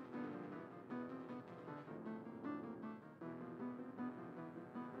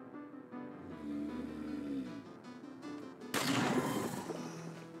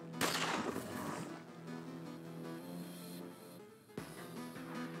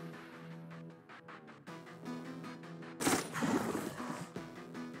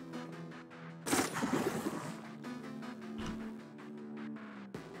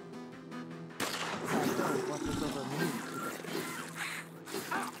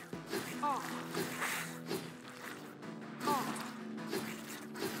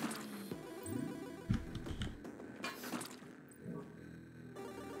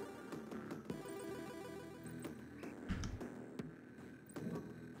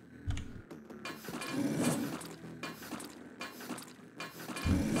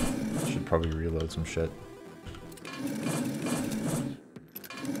 Should probably reload some shit.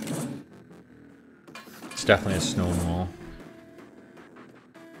 It's definitely a stone wall.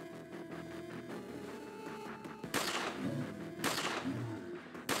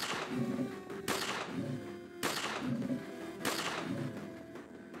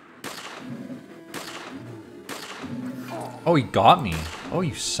 Oh, he got me. Oh,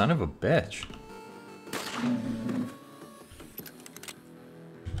 you son of a bitch.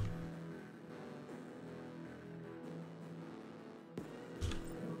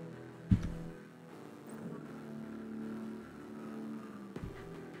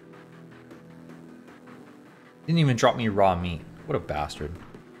 Didn't even drop me raw meat. What a bastard.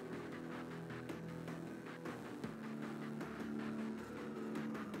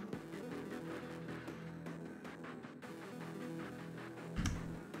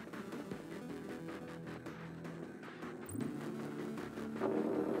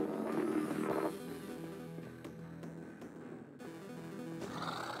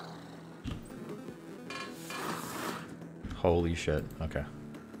 Holy shit. Okay.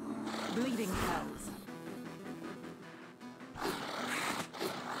 Bleeding hells.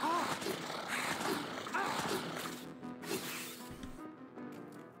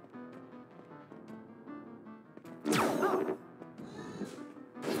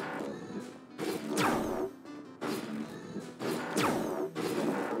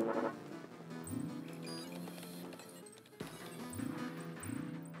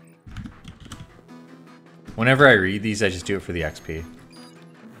 Whenever I read these, I just do it for the XP.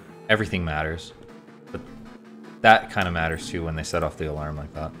 Everything matters. But that kind of matters too when they set off the alarm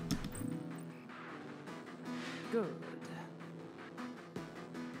like that. Good.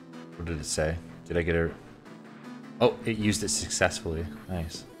 What did it say? Did I get it? Oh, it used it successfully.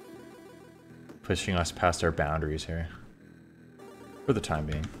 Nice. Pushing us past our boundaries here. For the time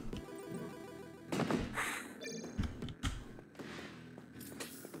being.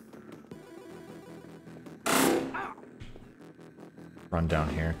 Run down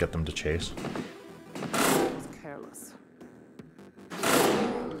here, get them to chase. It's careless.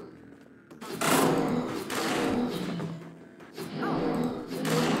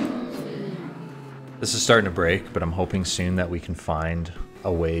 This is starting to break, but I'm hoping soon that we can find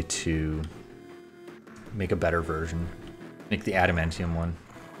a way to make a better version. Make the adamantium one.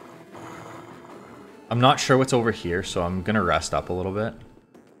 I'm not sure what's over here, so I'm gonna rest up a little bit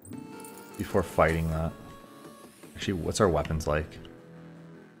before fighting that. Actually, what's our weapons like?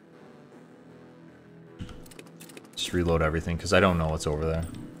 Just reload everything, because I don't know what's over there.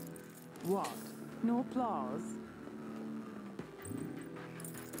 What? No applause?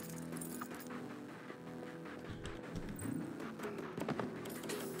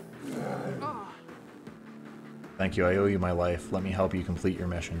 Thank you, I owe you my life. Let me help you complete your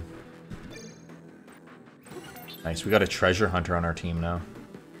mission. Nice, we got a treasure hunter on our team now.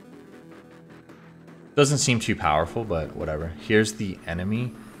 Doesn't seem too powerful, but whatever. Here's the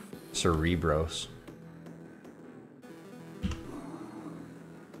enemy, Cerebros.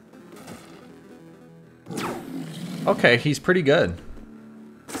 Okay, he's pretty good.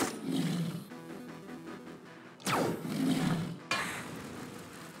 I'm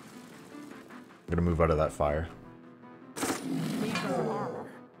gonna move out of that fire. Need some armor.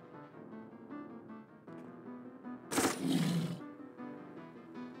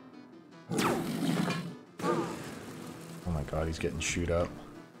 Oh my god, he's getting shoot up.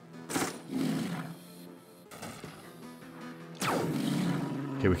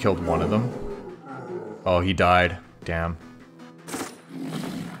 Okay, we killed one of them. Oh, he died. Damn.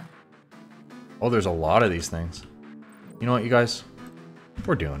 Oh, there's a lot of these things. You know what, you guys?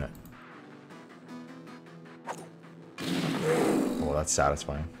 We're doing it. Oh, that's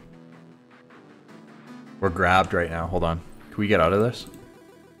satisfying. We're grabbed right now. Hold on. Can we get out of this?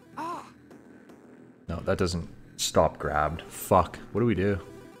 No, that doesn't stop grabbed. Fuck. What do we do?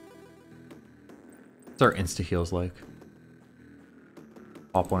 What's our insta-heals like?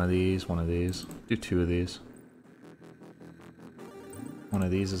 Pop one of these, one of these. Do two of these. One of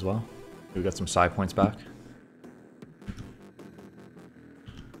these as well. We got some side points back.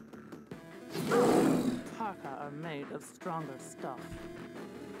 Parka are made of stronger stuff.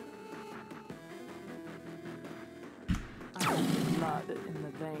 I have blood in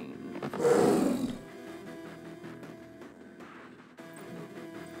the veins.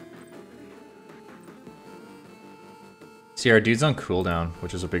 See, our dude's on cooldown,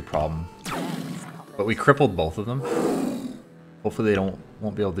 which is a big problem. But we crippled both of them. Hopefully they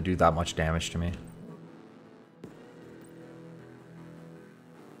won't be able to do that much damage to me.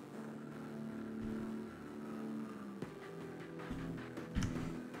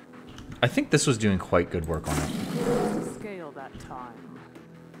 I think this was doing quite good work on it. Scale that time.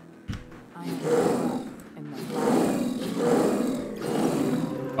 I am in the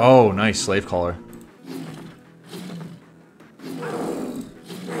Oh, nice slave collar.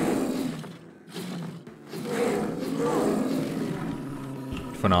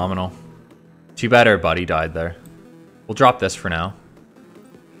 Phenomenal. Too bad our buddy died there. We'll drop this for now.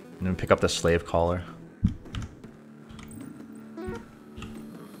 And then pick up the slave collar.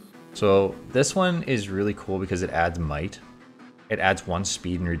 So this one is really cool because it adds might. It adds 1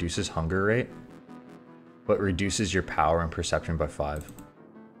 speed and reduces hunger rate. But reduces your power and perception by 5.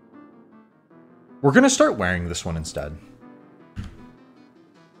 We're going to start wearing this one instead.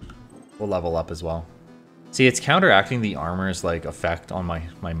 We'll level up as well. See, it's counteracting the armor's like effect on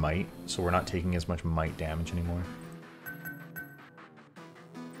my might, so we're not taking as much might damage anymore.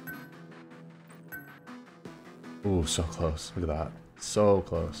 Ooh, so close. Look at that. So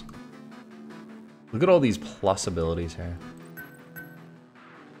close. Look at all these plus abilities here.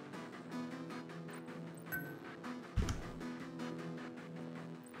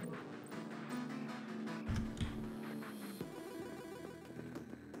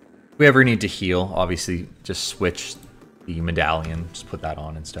 If we ever need to heal, obviously just switch the medallion, just put that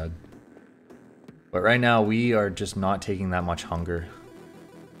on instead. But right now we are just not taking that much hunger.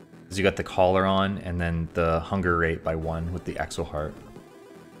 Because you got the collar on and then the hunger rate by 1 with the exo heart.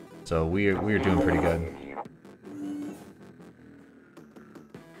 So we are doing pretty good.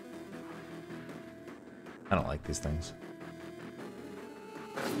 I don't like these things.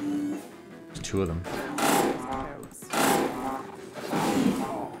 There's two of them.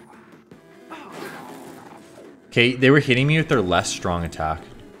 Okay, they were hitting me with their less strong attack.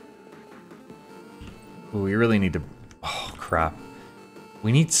 Ooh, we really need to... Oh, crap.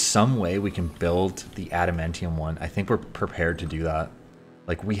 We need some way we can build the adamantium one. I think we're prepared to do that.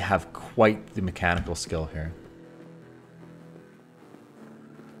 Like, we have quite the mechanical skill here.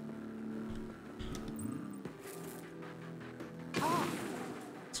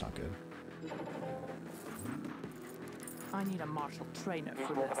 It's not good. I need a martial trainer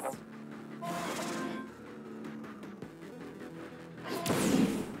for this.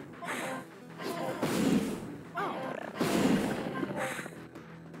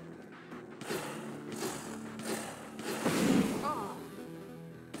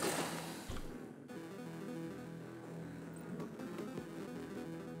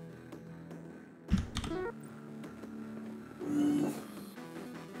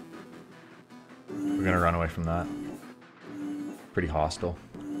 We're gonna run away from that. Pretty hostile.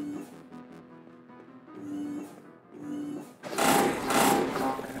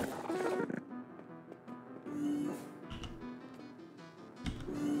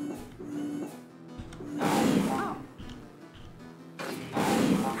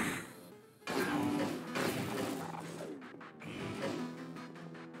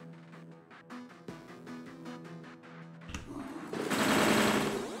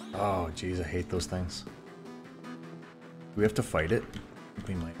 Oh, jeez, I hate those things. Do we have to fight it?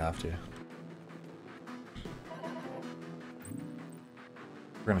 We might have to.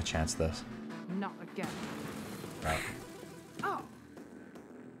 We're gonna chance this. Not again. Right. Oh.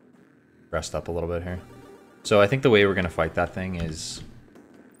 Rest up a little bit here. So I think the way we're gonna fight that thing is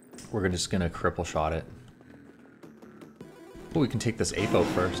we're just gonna cripple shot it. Oh, we can take this ape out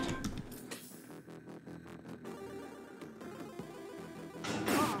first.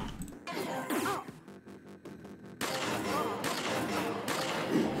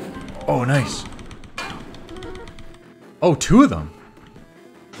 Oh, nice. Oh, two of them.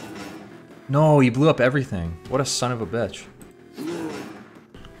 No, he blew up everything. What a son of a bitch.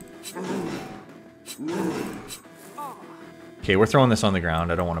 Okay, we're throwing this on the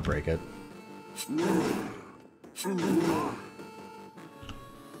ground. I don't want to break it.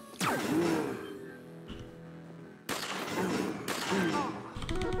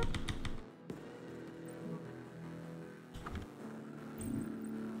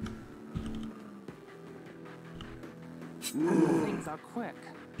 Things are quick.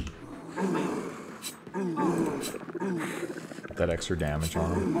 Put that extra damage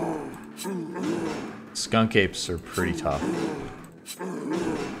on him. Skunk apes are pretty tough.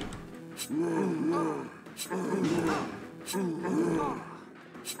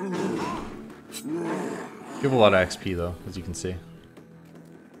 Give a lot of XP though, as you can see.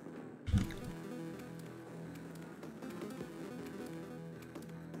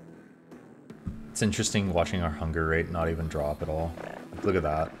 It's interesting watching our hunger rate not even drop at all. Look at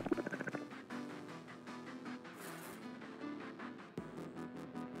that.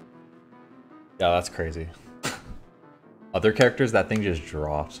 Yeah, that's crazy. Other characters, that thing just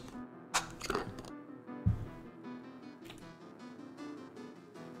drops.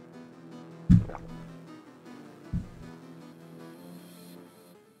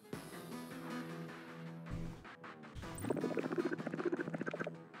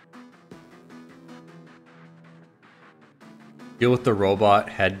 Deal with the robot,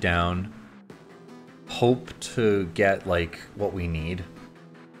 head down. Hope to get, like, what we need.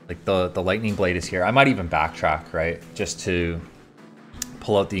 Like, the lightning blade is here. I might even backtrack, right? Just to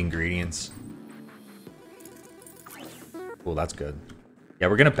pull out the ingredients. Oh, that's good. Yeah,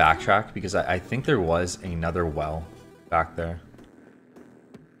 we're gonna backtrack because I think there was another well back there.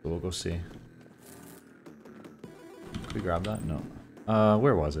 So we'll go see. Did we grab that? No.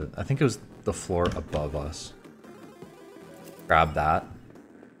 Where was it? I think it was the floor above us. Grab that.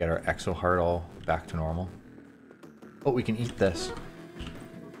 Get our exo heart all back to normal. Oh, we can eat this.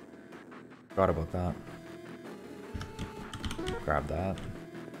 Forgot about that. Grab that.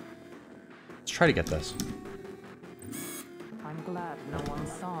 Let's try to get this. I'm glad no one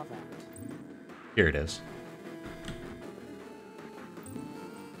saw that. Here it is.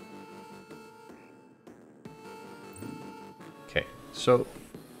 Okay, so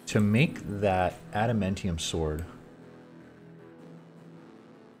to make that adamantium sword,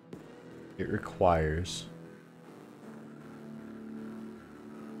 it requires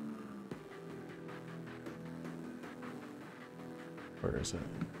where is it?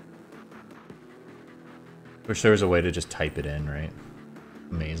 Wish there was a way to just type it in, right?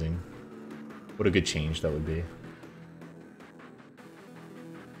 Amazing. What a good change that would be.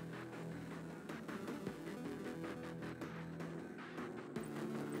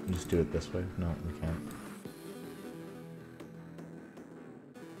 Just do it this way. No, we can't.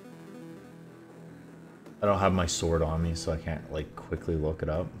 I don't have my sword on me, so I can't like quickly look it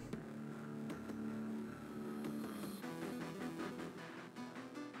up.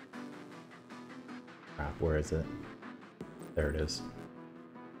 Crap, where is it? There it is.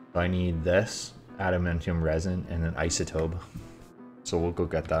 So I need this, adamantium resin, and an isotope. So we'll go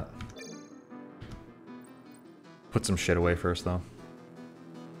get that. Put some shit away first, though.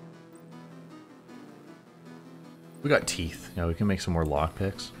 We got teeth. Yeah, we can make some more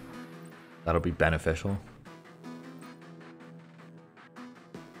lockpicks. That'll be beneficial.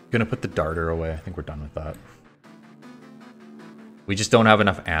 Gonna put the darter away. I think we're done with that. We just don't have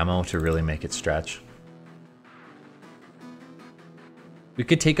enough ammo to really make it stretch. We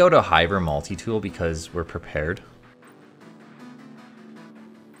could take out a Hiver multi-tool because we're prepared.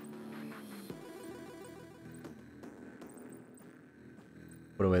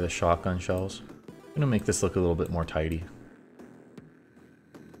 Put away the shotgun shells. I'm gonna make this look a little bit more tidy.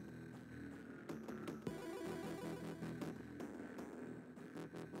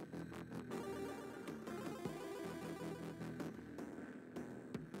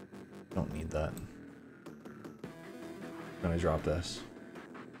 Don't need that. I'm gonna drop this.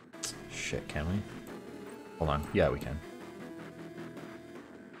 Shit, can we? Hold on. Yeah, we can.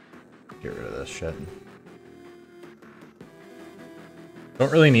 Get rid of this shit.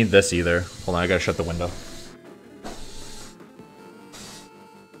 Don't really need this either. Hold on, I gotta shut the window.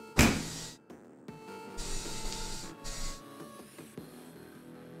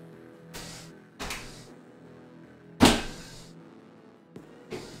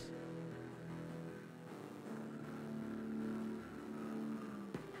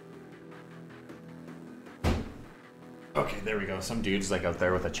 Okay, there we go. Some dude's like out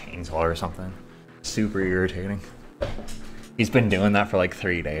there with a chainsaw or something. Super irritating. He's been doing that for like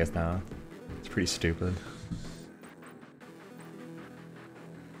 3 days now. It's pretty stupid.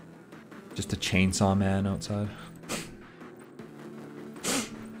 Just a chainsaw man outside.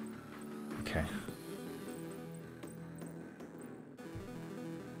 Okay.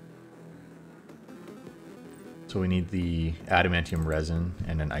 So we need the adamantium resin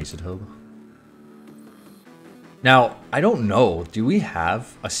and an isotope. Now, I don't know. Do we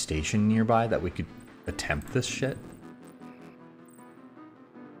have a station nearby that we could attempt this shit?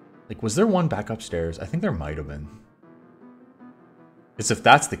 Like, was there one back upstairs? I think there might have been. Because if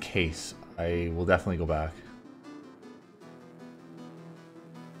that's the case, I will definitely go back.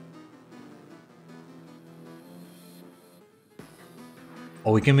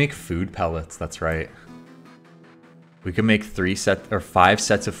 Oh, we can make food pellets. That's right. We can make 5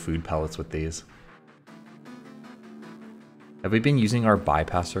 sets of food pellets with these. Have we been using our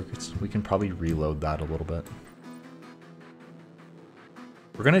bypass circuits? We can probably reload that a little bit.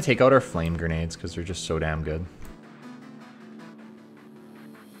 We're gonna take out our flame grenades because they're just so damn good.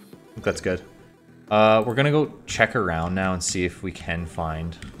 I think that's good. We're gonna go check around now and see if we can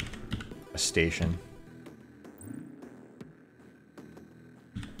find a station.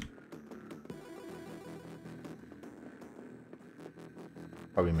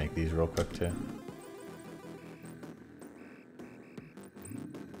 Probably make these real quick too.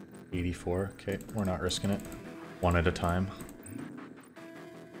 84, okay, we're not risking it. One at a time.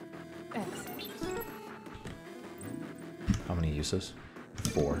 Excellent. How many uses?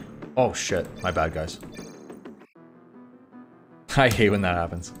 4. Oh shit, my bad guys. I hate when that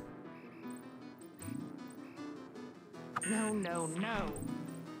happens. No, no, no.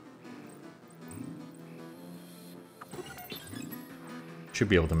 Should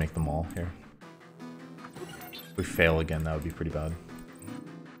be able to make them all here. If we fail again, that would be pretty bad.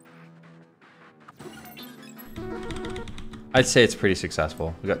 I'd say it's pretty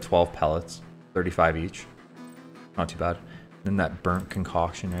successful. We got 12 pellets, 35 each. Not too bad. And then that burnt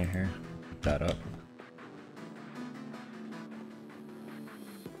concoction right here. Pick that up.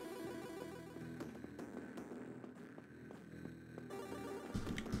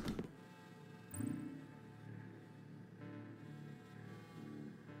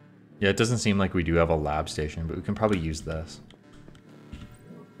 Yeah, it doesn't seem like we do have a lab station, but we can probably use this.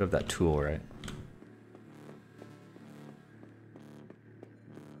 We have that tool, right?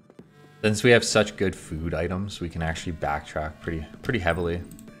 Since we have such good food items, we can actually backtrack pretty heavily.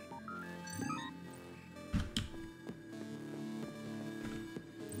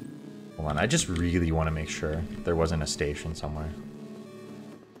 Hold on, I just really want to make sure there wasn't a station somewhere.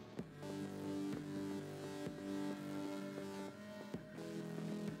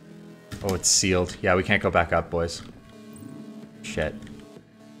 Oh, it's sealed. Yeah, we can't go back up, boys. Shit.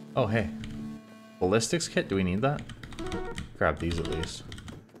 Oh, hey. Ballistics kit? Do we need that? Grab these at least.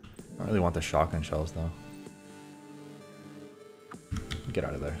 I don't really want the shotgun shells, though. Get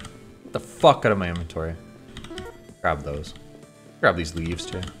out of there. Get the fuck out of my inventory. Grab those. Grab these leaves,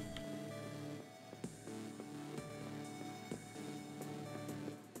 too.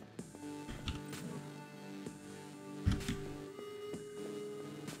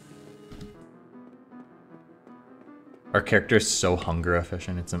 Our character is so hunger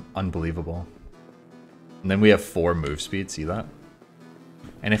efficient, it's unbelievable. And then we have 4 move speed, see that?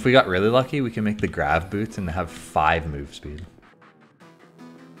 And if we got really lucky, we can make the grav boots and have 5 move speed.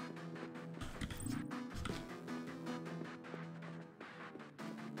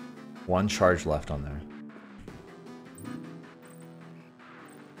 One charge left on there.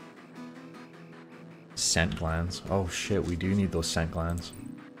 Scent glands. Oh shit, we do need those scent glands.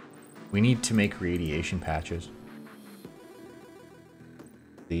 We need to make radiation patches.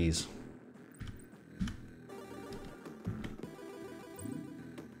 These.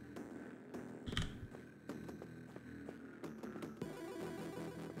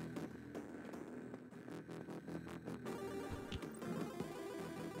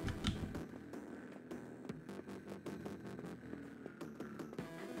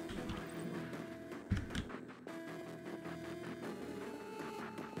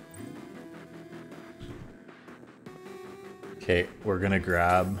 Okay, we're gonna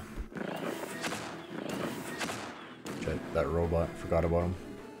grab... Shit, that robot. Forgot about him.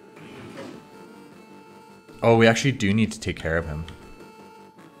 Oh, we actually do need to take care of him.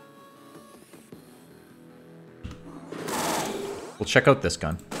 We'll check out this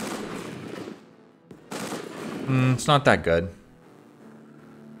gun. It's not that good.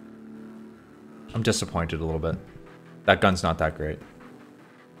 I'm disappointed a little bit. That gun's not that great.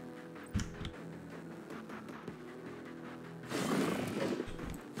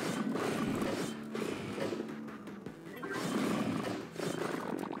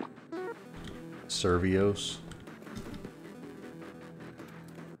 Servios.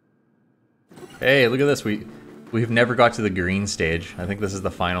 Hey, look at this. We've never got to the green stage. I think this is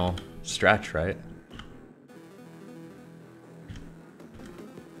the final stretch, right?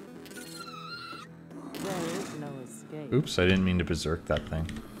 There is no escape. Oops, I didn't mean to berserk that thing.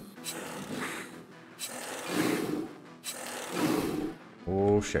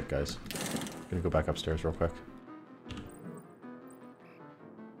 Oh shit, guys. Gonna go back upstairs real quick.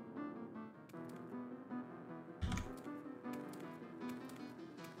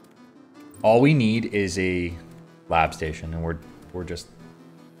 All we need is a lab station, and we're just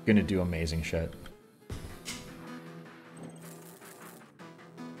gonna do amazing shit.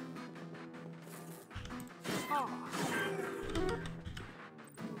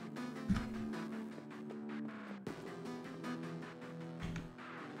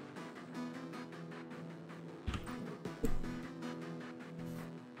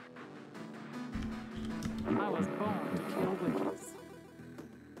 I was born to kill witches.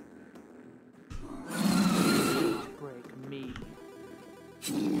 Break me.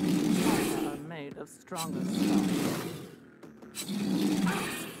 I am made of stronger stuff.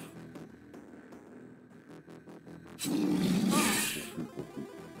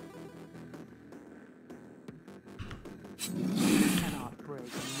 Cannot break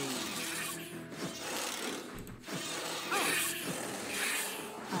me.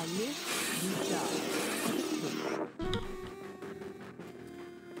 I live, you die.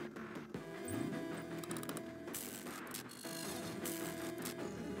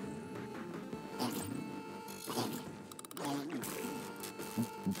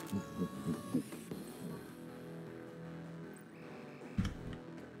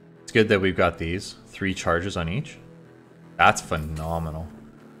 It's good that we've got these. 3 charges on each. That's phenomenal.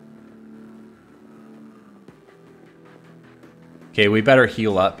 Okay, we better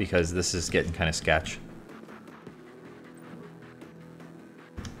heal up because this is getting kind of sketch.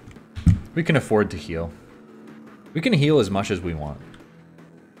 We can afford to heal. We can heal as much as we want.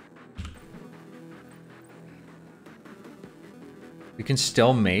 We can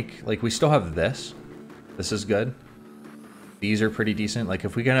still make, like, we still have this. This is good. These are pretty decent. Like,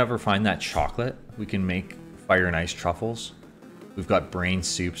 if we can ever find that chocolate, we can make fire and ice truffles. We've got brain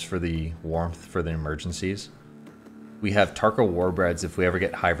soups for the warmth for the emergencies. We have Tarka warbreads. If we ever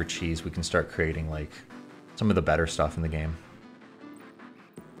get Hiver cheese, we can start creating, like, some of the better stuff in the game.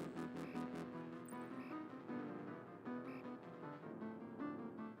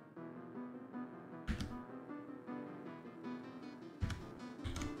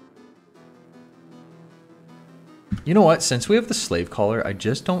 You know what? Since we have the slave collar, I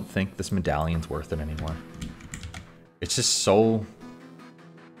just don't think this medallion's worth it anymore. It's just so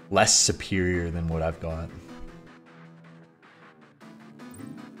less superior than what I've got.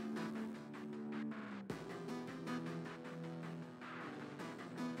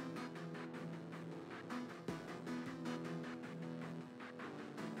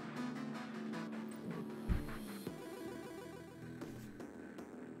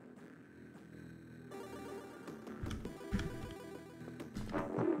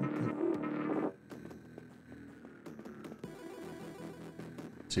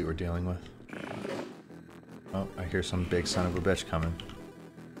 See what we're dealing with. Oh, I hear some big son of a bitch coming.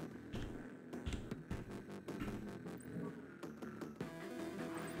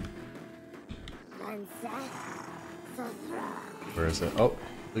 Where is it? Oh,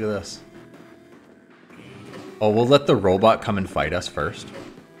 look at this. Oh, we'll let the robot come and fight us first.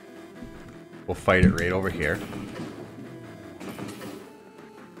 We'll fight it right over here.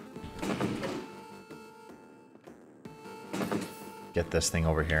 Get this thing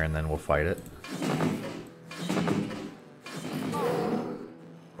over here and then we'll fight it.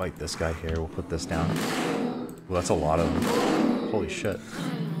 Fight this guy here. We'll put this down. Well, that's a lot of them. Holy shit.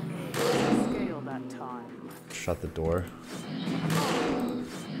 Shut the door.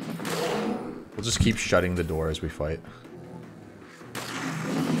 We'll just keep shutting the door as we fight.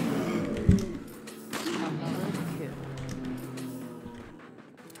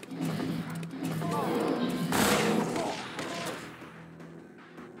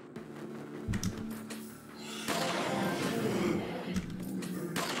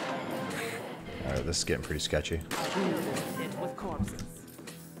 This is getting pretty sketchy. With corpses.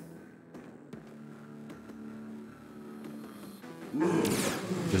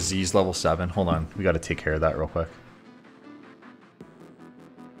 Disease level 7. Hold on. We got to take care of that real quick.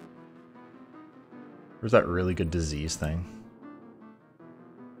 Where's that really good disease thing?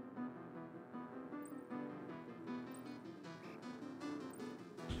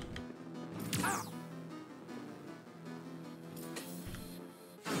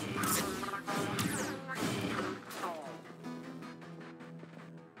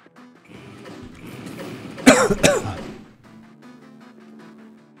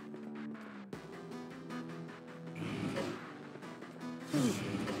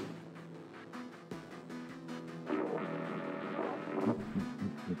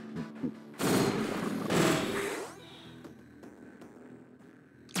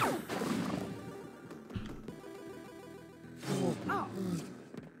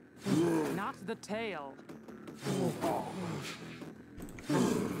 Not the tail.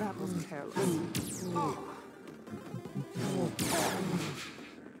 That was careless.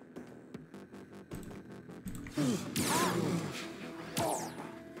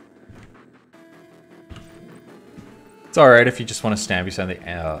 It's alright if you just want to stand beside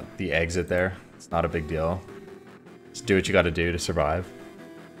the exit there. It's not a big deal. Just do what you gotta do to survive.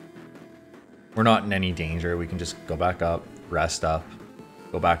 We're not in any danger. We can just go back up, rest up,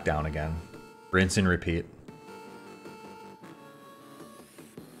 go back down again. Rinse and repeat.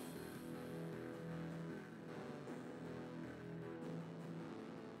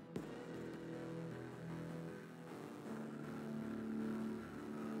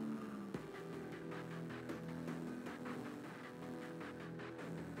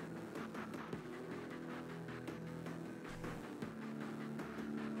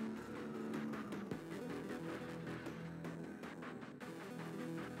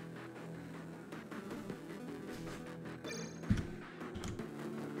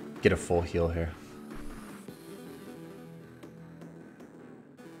 Get a full heal here.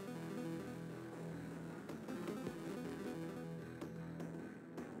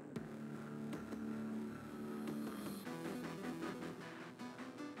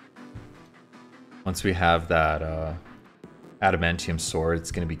 Once we have that adamantium sword,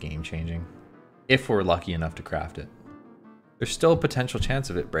 it's going to be game changing. If we're lucky enough to craft it. There's still a potential chance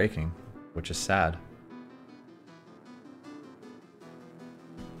of it breaking, which is sad.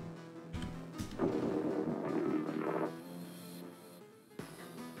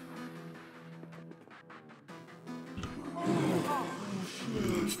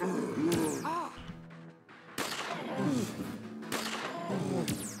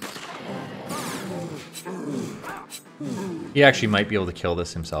 He actually might be able to kill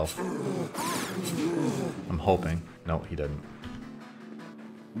this himself. I'm hoping. No, he didn't.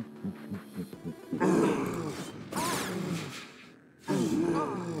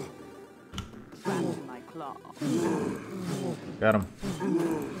 Got him.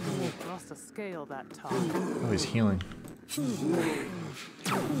 Lost a scale that time. Oh, he's healing.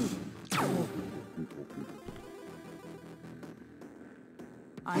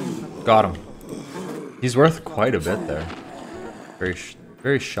 I am the Got him. He's worth quite a bit there.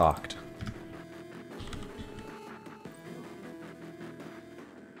 Very shocked.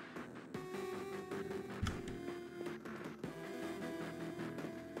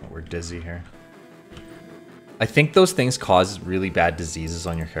 Oh, we're dizzy here. I think those things cause really bad diseases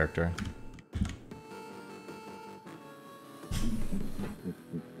on your character.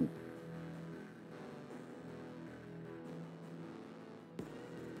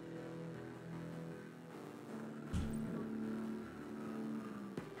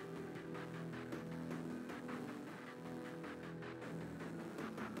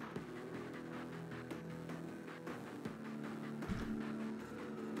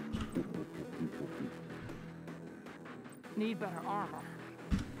 need better armor.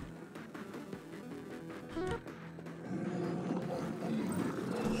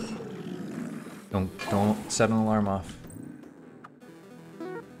 Don't set an alarm off.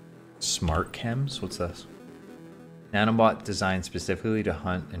 Smart chems? What's this? Nanobot designed specifically to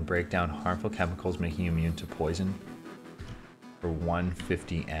hunt and break down harmful chemicals, making you immune to poison. For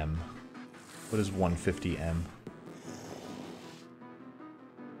 150M. What is 150M?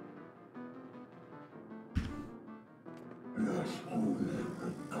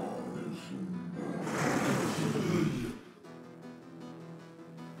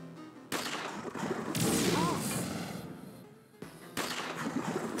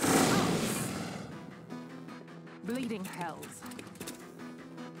 Bleeding hells.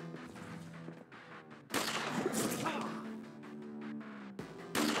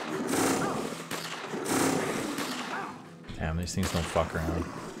 Damn, these things don't fuck around.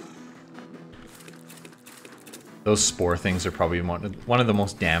 Those spore things are probably one of the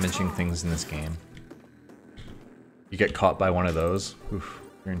most damaging things in this game. You get caught by one of those, oof,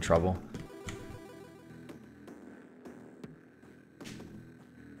 you're in trouble.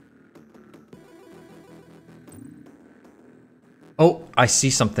 Oh, I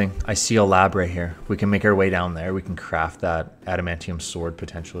see something. I see a lab right here. We can make our way down there. We can craft that adamantium sword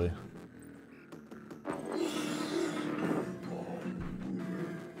potentially.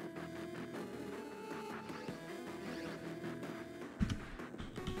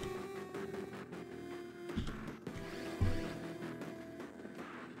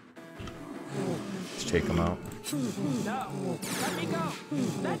 Let's take him out. No! Let me go!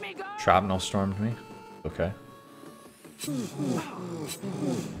 Let me go! Shrapnel stormed me. Okay.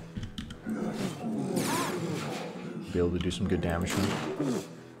 Be able to do some good damage to him.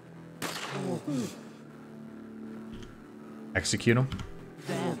 Execute him.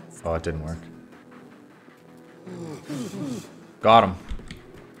 Oh, it didn't work. Got him.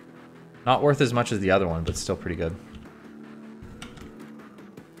 Not worth as much as the other one, but still pretty good.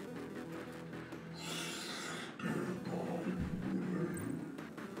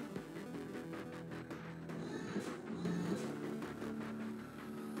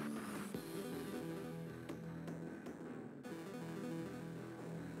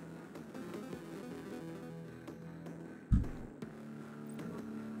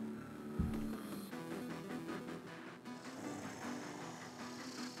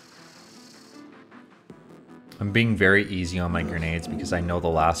 I'm being very easy on my grenades because I know the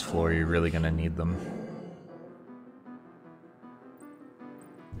last floor you're really gonna need them.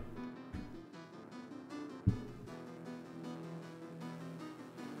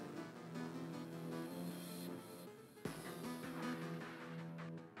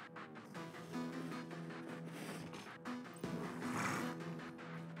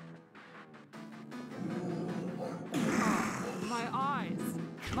 My eyes!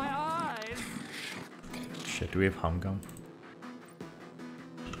 My eyes! Shit, do we have hum gum?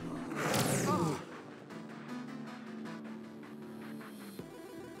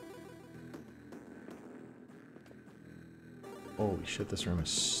 Holy shit, this room is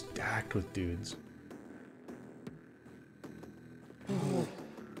stacked with dudes.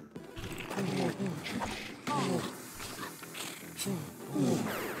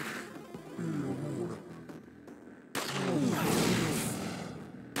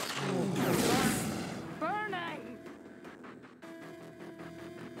 Burning!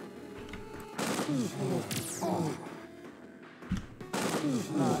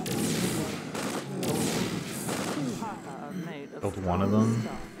 Killed one of them.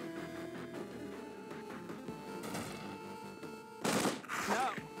 No!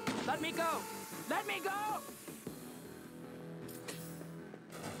 Let me go! Let me go!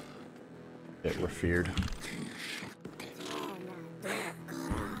 Shit, we're feared.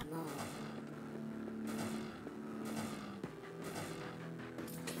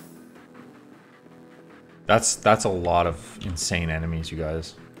 That's a lot of insane enemies, you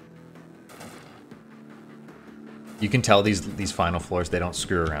guys. You can tell these final floors, they don't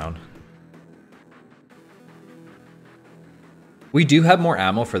screw around. We do have more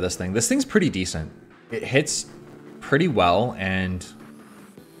ammo for this thing. This thing's pretty decent. It hits pretty well, and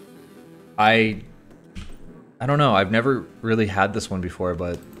I don't know. I've never really had this one before,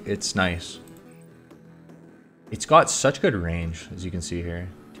 but it's nice. It's got such good range, as you can see here.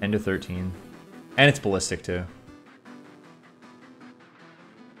 10 to 13. And it's ballistic, too.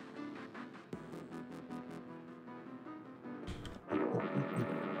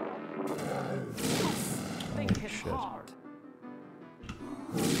 Think it hard.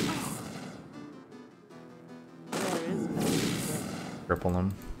 There is no escape. Cripple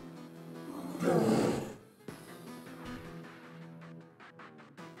them.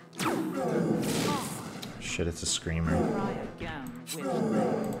 Shit, it's a screamer. Try again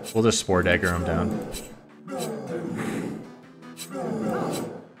with We'll just spore dagger him down.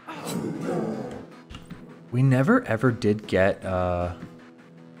 We never ever did get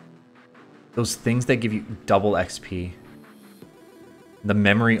those things that give you double XP. The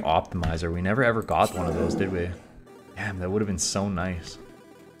memory optimizer. We never ever got one of those, did we? Damn, that would have been so nice.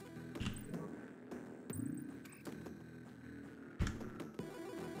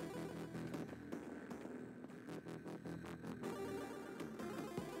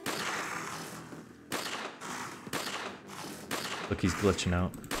 Look, he's glitching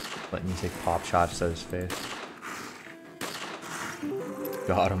out. Letting me take pop shots at his face.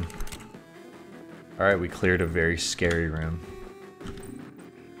 Got him. Alright, we cleared a very scary room.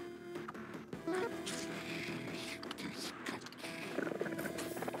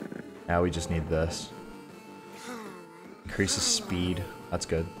 Now we just need this. Increases speed. That's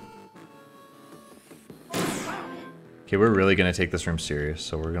good. Okay, we're really gonna take this room serious,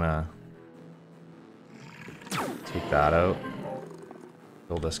 so we're gonna take that out.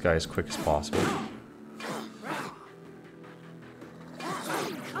 Kill this guy as quick as possible.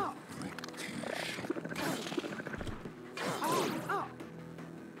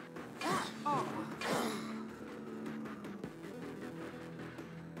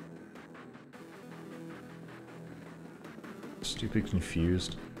 Stupid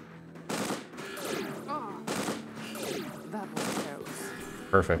confused. that one goes.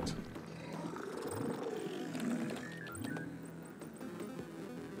 Perfect.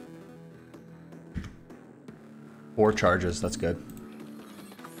 Four charges, that's good.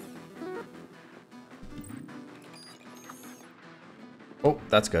 Oh,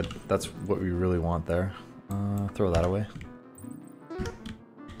 that's good. That's what we really want there. Throw that away.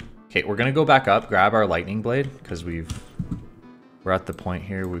 Okay, we're gonna go back up, grab our lightning blade, because we're at the point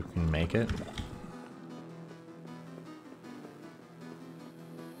here we can make it.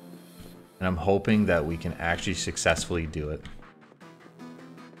 And I'm hoping that we can actually successfully do it.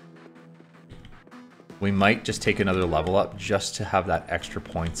 We might just take another level up just to have that extra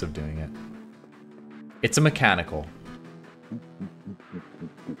points of doing it. It's a mechanical.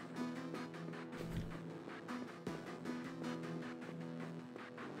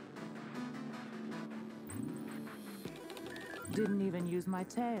 Didn't even use my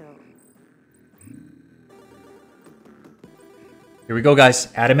tail. Here we go, guys.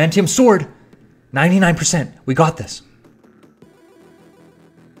 Adamantium sword. 99%. We got this.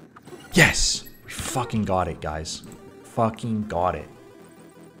 Yes. We fucking got it, guys. Fucking got it.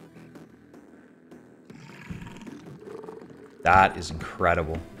 That is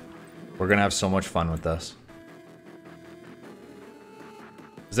incredible. We're gonna have so much fun with this.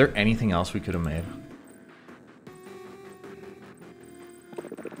 Is there anything else we could have made?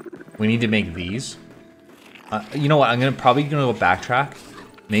 We need to make these. You know what? I'm probably gonna go backtrack.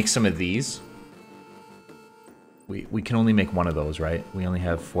 Make some of these. We can only make one of those, right? We only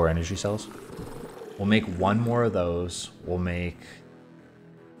have 4 energy cells. We'll make one more of those. We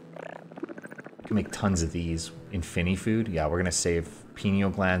can make tons of these. Infini food. Yeah, we're gonna save pineal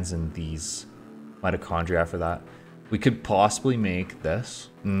glands and these mitochondria for that. We could possibly make this.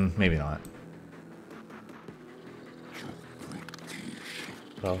 Maybe not.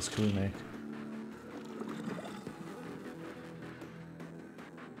 What else can we make?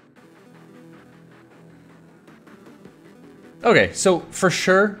 Okay, so for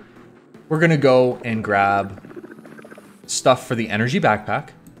sure, we're gonna go and grab stuff for the energy backpack.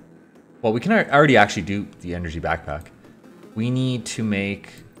 Well, we can already actually do the energy backpack. We need to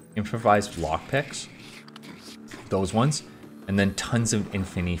make improvised lockpicks, those ones, and then tons of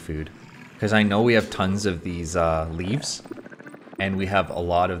infini food. Because I know we have tons of these leaves, and we have a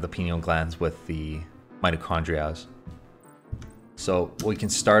lot of the pineal glands with the mitochondria. So we can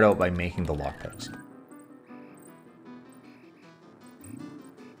start out by making the lockpicks.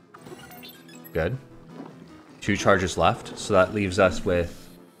 Good. 2 charges left, so that leaves us with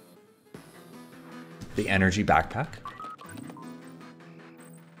the energy backpack.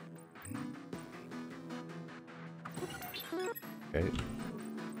 Okay.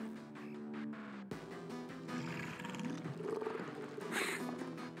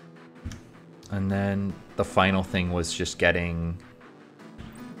 And then the final thing was just getting...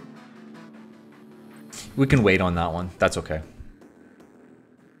 We can wait on that one. That's okay.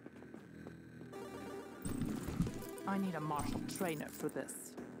 I need a martial trainer for this.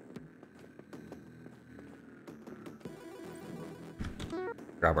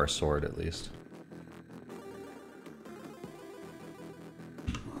 Grab our sword at least.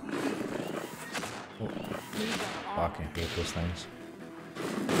 Oh, fucking hate those things.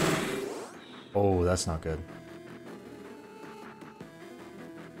 Oh, that's not good.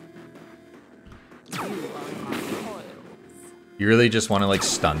 You really just want to like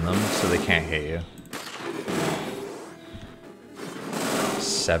stun them so they can't hit you.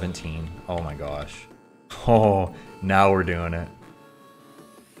 17. Oh my gosh. Oh, now we're doing it.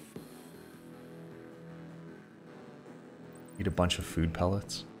 Eat a bunch of food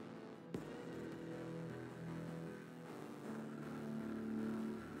pellets.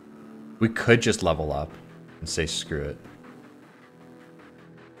 We could just level up and say screw it.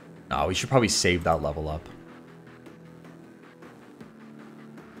 No, we should probably save that level up.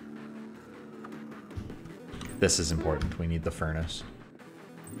 This is important. We need the furnace.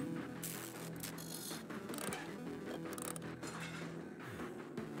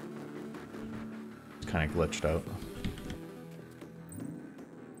 It's kind of glitched out.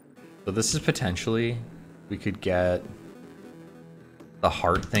 So this is potentially, we could get the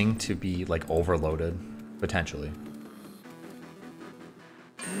heart thing to be like overloaded, potentially.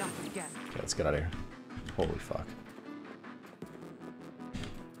 Not again. Okay, let's get out of here. Holy fuck.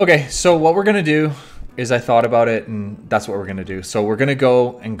 Okay, so what we're gonna do is I thought about it and that's what we're gonna do. So we're gonna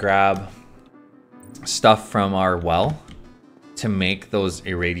go and grab stuff from our well to make those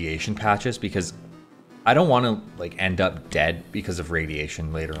irradiation patches because I don't want to like end up dead because of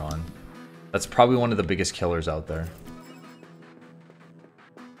radiation later on. That's probably one of the biggest killers out there.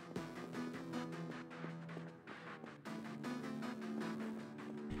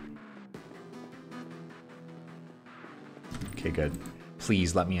 Okay, good.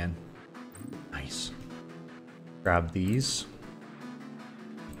 Please let me in. Nice. Grab these.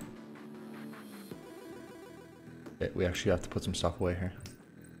 Okay, we actually have to put some stuff away here.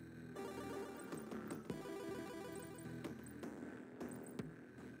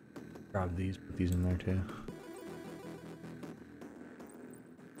 Grab these, put these in there too.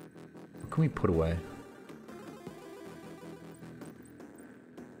 What can we put away?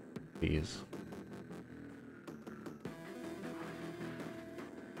 These.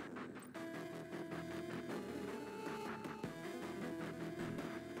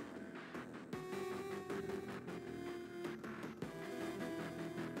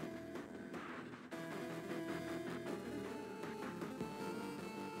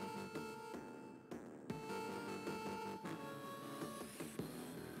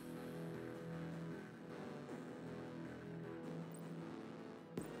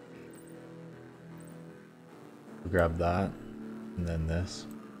 Grab that, and then this.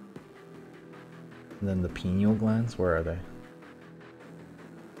 And then the pineal glands, where are they?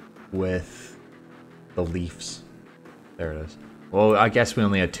 With the leaves. There it is. Well, I guess we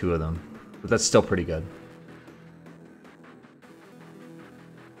only had 2 of them, but that's still pretty good.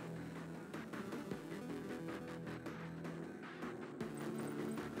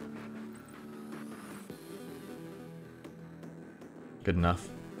 Good enough.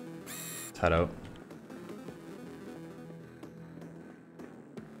 Let's head out.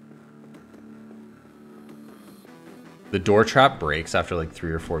 The door trap breaks after like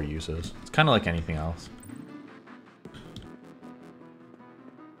 3 or 4 uses. It's kind of like anything else.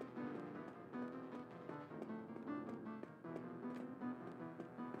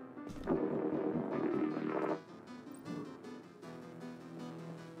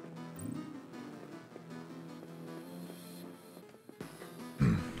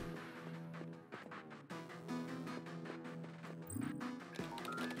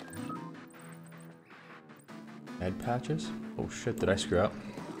 Head patches? Oh shit, did I screw up?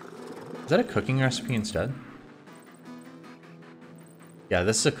 Is that a cooking recipe instead? Yeah,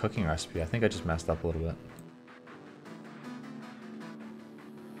 this is a cooking recipe. I think I just messed up a little bit.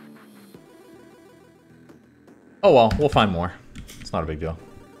 Oh well, we'll find more. It's not a big deal.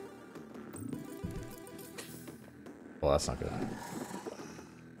 Well, that's not good.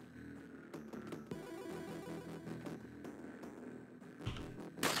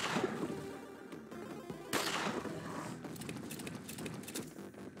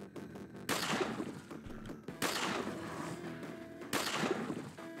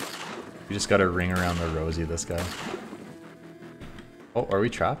 We just got a ring around the rosy, this guy. Oh, are we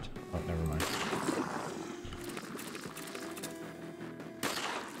trapped? Oh, never mind.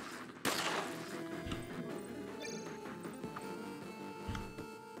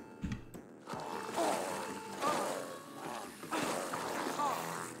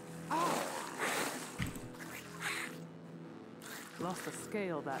 Lost the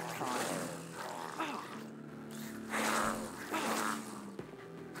scale that time.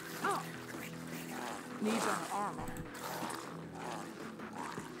 Needs an armor.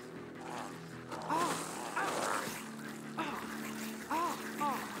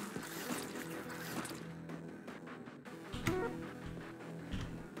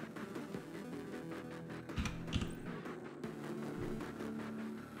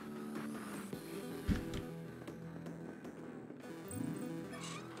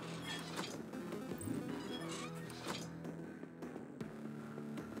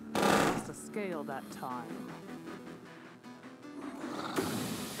 Scale that time.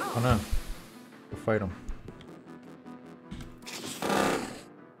 Oh no. Go fight him.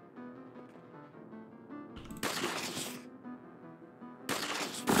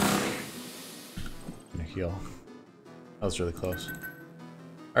 I'm gonna heal. That was really close.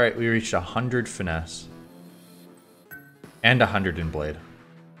 Alright, we reached 100 finesse. And 100 in blade.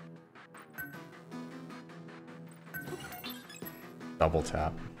 Double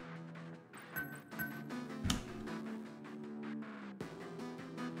tap.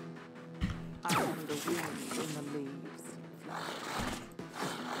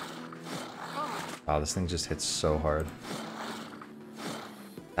 Wow, this thing just hits so hard.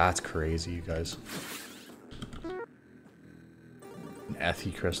 That's crazy, you guys. An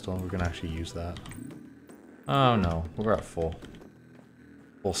Ethy crystal, we're gonna actually use that. Oh no, we're at full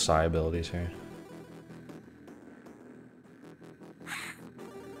psi abilities here.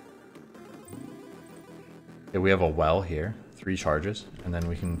 Okay, we have a well here, 3 charges, and then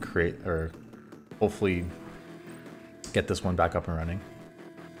we can create, or hopefully get this one back up and running.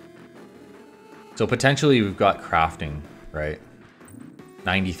 So potentially we've got crafting, right?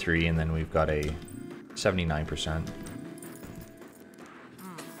 93, and then we've got a 79%.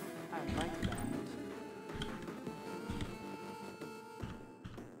 I like that.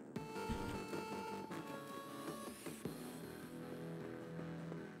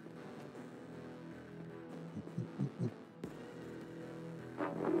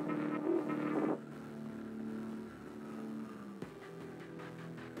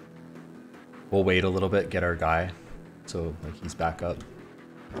 We'll wait a little bit, get our guy, so like he's back up.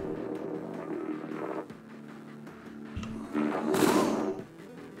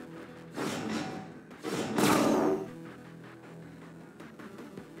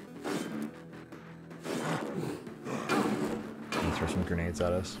 He throw some grenades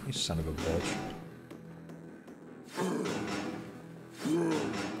at us. You son of a bitch.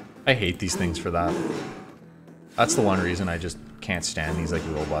 I hate these things for that. That's the one reason I just can't stand these like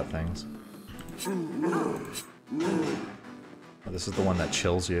robot things. Oh, this is the one that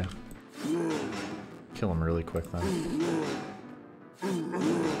chills you. Kill him really quick then.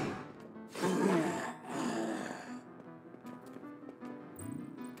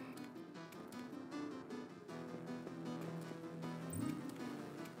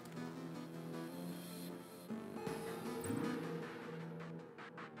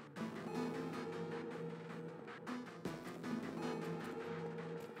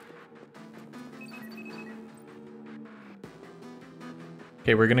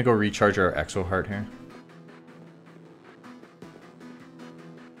 Okay, we're gonna go recharge our exo heart here.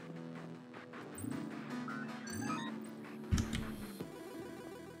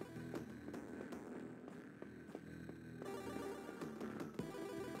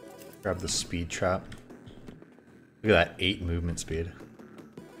 Grab the speed trap. Look at that 8 movement speed.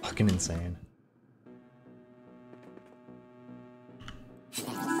 Fucking insane.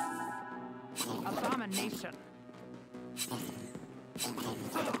 Abomination.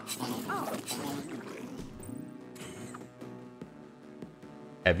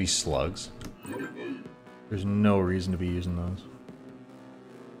 Heavy slugs. There's no reason to be using those.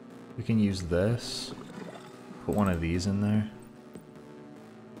 We can use this. Put one of these in there.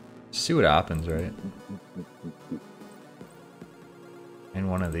 See what happens, right? And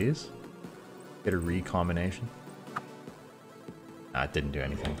one of these. Get a recombination. Nah, it didn't do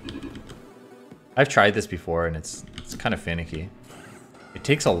anything. I've tried this before and it's kind of finicky. It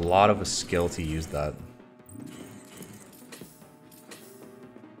takes a lot of a skill to use that.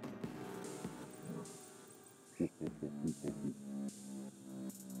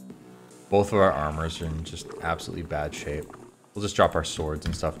 Both of our armors are in just absolutely bad shape. We'll just drop our swords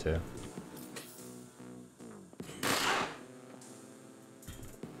and stuff too.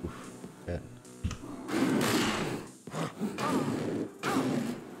 Shit.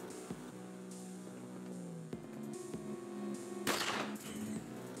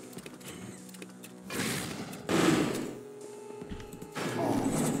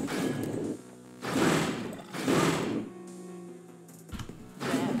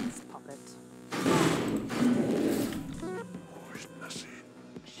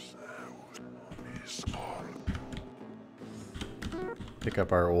 Pick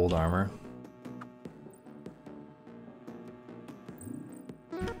up our old armor.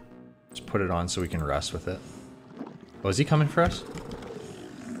 Just put it on so we can rest with it. Oh, is he coming for us?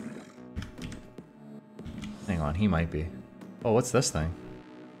 Hang on, he might be. Oh, what's this thing?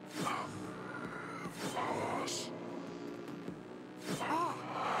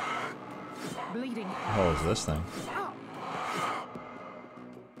 Bleeding. Oh, is this thing?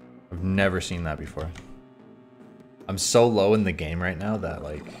 I've never seen that before. I'm so low in the game right now that,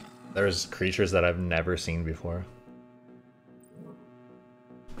 like, there's creatures that I've never seen before.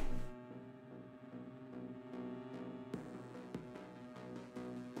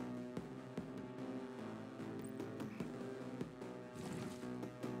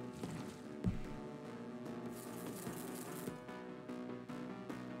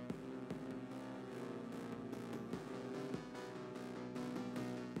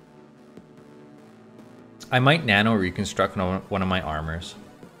 I might nano reconstruct one of my armors.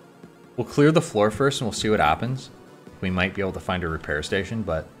 We'll clear the floor first and we'll see what happens. We might be able to find a repair station,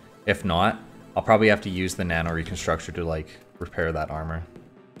 but if not, I'll probably have to use the nano reconstructor to, like, repair that armor.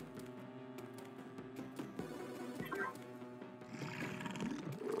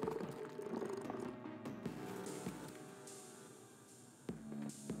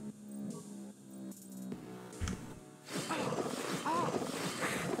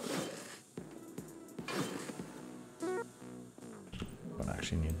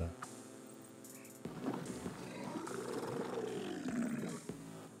 Need that.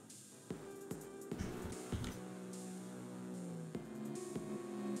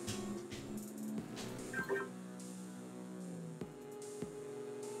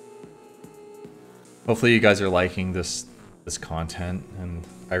 Hopefully you guys are liking this content, and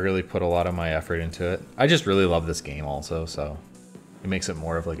I really put a lot of my effort into it. I just really love this game also, so it makes it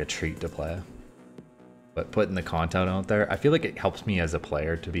more of like a treat to play. But putting the content out there, I feel like it helps me as a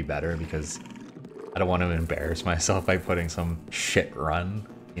player to be better, because I don't want to embarrass myself by putting some shit run,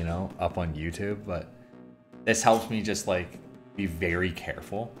 you know, up on YouTube. But this helps me just, like, be very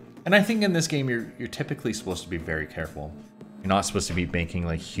careful. And I think in this game, you're typically supposed to be very careful. You're not supposed to be making,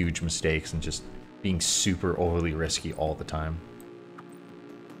 like, huge mistakes and just being super overly risky all the time.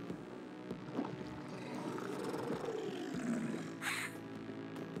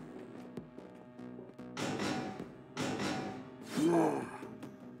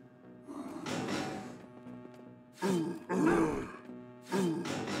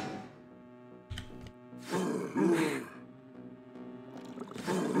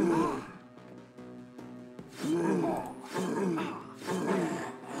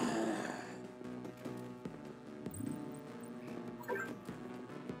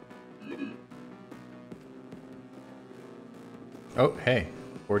 Oh, hey,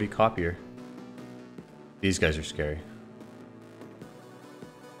 40 copier. These guys are scary.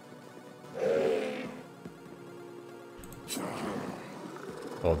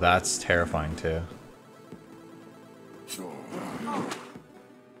 Oh, that's terrifying too. Just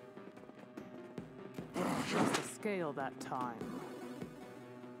a scale that time.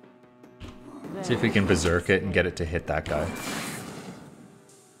 See if we can berserk it and get it to hit that guy.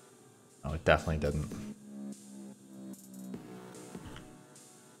 Oh, it definitely didn't.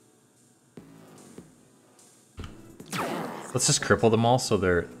 Let's just cripple them all so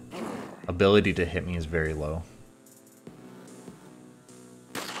their ability to hit me is very low.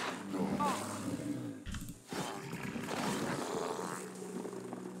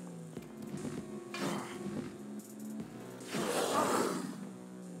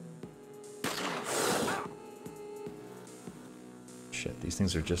 Shit, these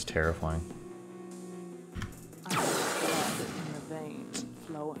things are just terrifying. In the veins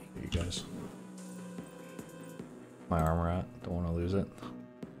flowing. Here you guys. My armor at. Don't want to lose it.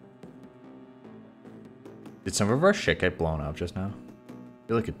 Did some of our shit get blown up just now? I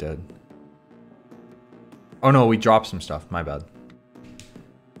feel like it did. Oh no, we dropped some stuff. My bad.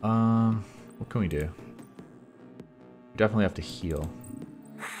 What can we do? We definitely have to heal.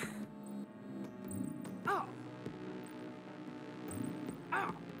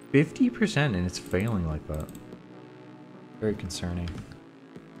 50% and it's failing like that. Very concerning.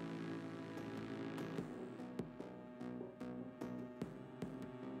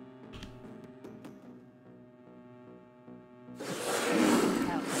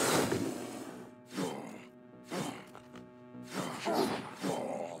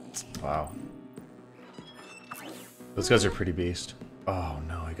 Those guys are pretty beast. Oh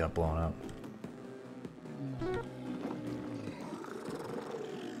no, he got blown up.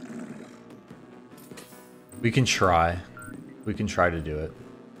 We can try. We can try to do it.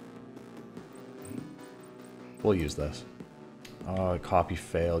 We'll use this. Oh, copy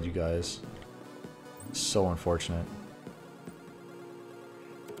failed, you guys. So unfortunate.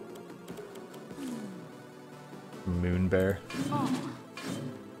 Moon bear.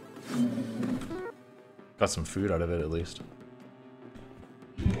 Got some food out of it at least.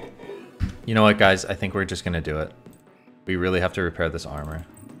 You know what, guys? I think we're just gonna do it. We really have to repair this armor.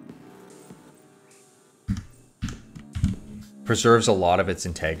 Preserves a lot of its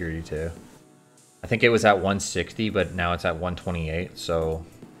integrity too. I think it was at 160, but now it's at 128, so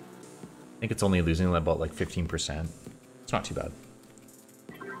I think it's only losing about like 15%. It's not too bad.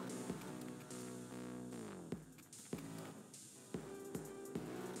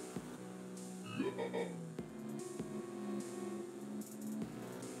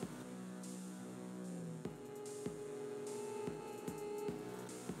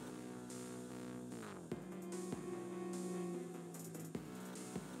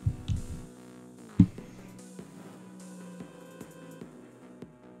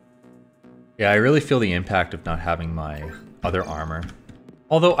 Yeah, I really feel the impact of not having my other armor.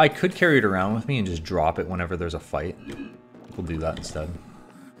 Although I could carry it around with me and just drop it whenever there's a fight. We'll do that instead.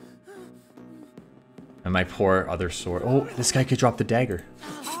 And my poor other sword. Oh, this guy could drop the dagger.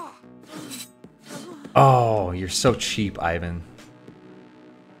 Oh, you're so cheap, Ivan.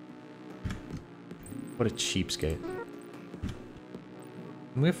 What a cheapskate.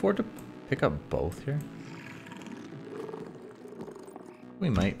 Can we afford to pick up both here? We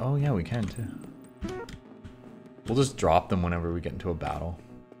might. Oh, yeah, we can too. We'll just drop them whenever we get into a battle.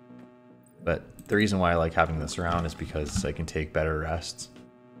 But the reason why I like having this around is because I can take better rests.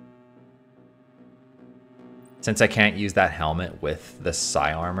 Since I can't use that helmet with the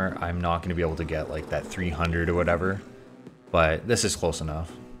psi armor, I'm not going to be able to get like that 300 or whatever. But this is close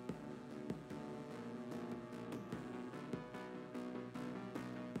enough.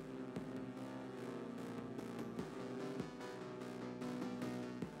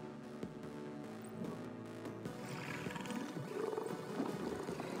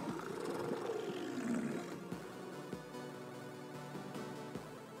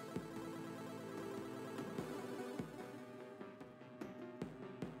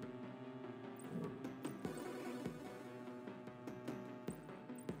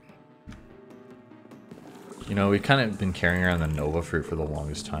 You know, we've kind of been carrying around the Nova fruit for the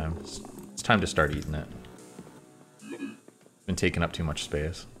longest time. It's time to start eating it. It's been taking up too much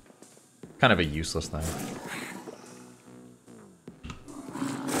space. Kind of a useless thing.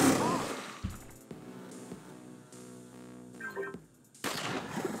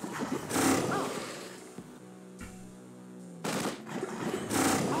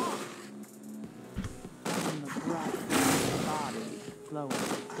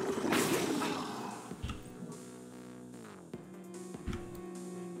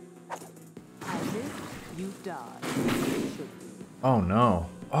 Oh no.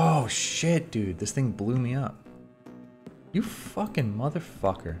 Oh shit, dude. This thing blew me up. You fucking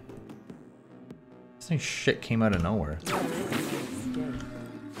motherfucker. This thing shit came out of nowhere.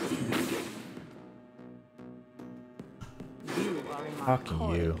 Fuck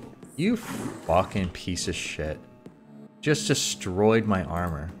you. You fucking piece of shit. Just destroyed my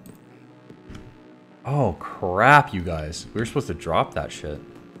armor. Oh crap, you guys. We were supposed to drop that shit.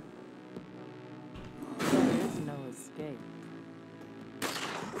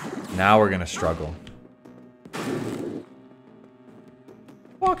 Now we're gonna struggle.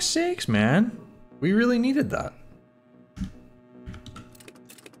 Fuck's sakes, man. We really needed that.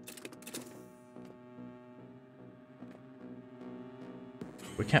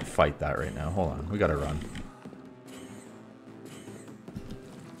 We can't fight that right now. Hold on. We gotta run.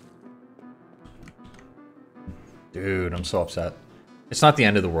 Dude, I'm so upset. It's not the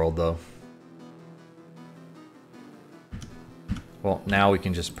end of the world, though. Well, now we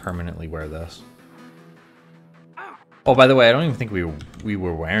can just permanently wear this. Oh, by the way, I don't even think we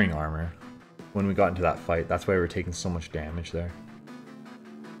were wearing armor when we got into that fight. That's why we were taking so much damage there.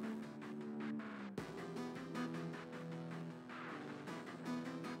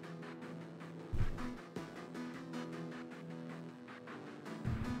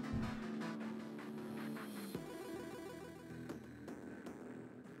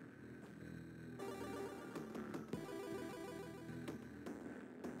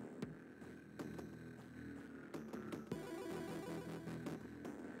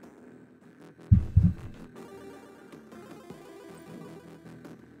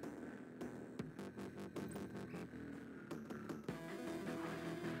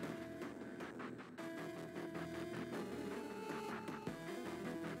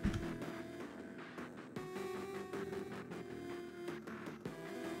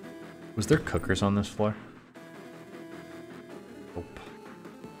 Was there cookers on this floor? Nope.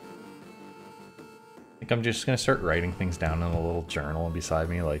 I think I'm just gonna start writing things down in a little journal beside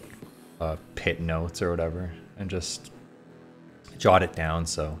me, like pit notes or whatever, and just jot it down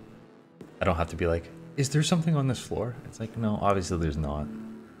so I don't have to be like, is there something on this floor? It's like, no, obviously there's not.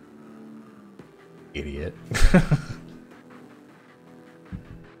 Idiot.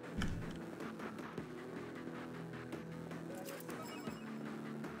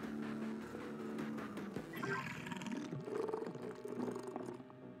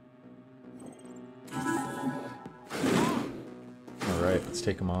 Alright, let's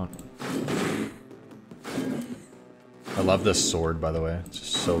take him on. I love this sword, by the way. It's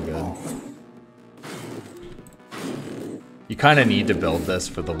just so good. You kind of need to build this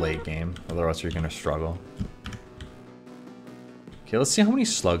for the late game, otherwise you're going to struggle. Okay, let's see how many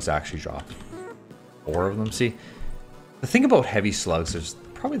slugs actually drop. 4 of them. See, the thing about heavy slugs is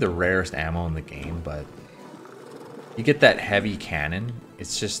probably the rarest ammo in the game, but you get that heavy cannon.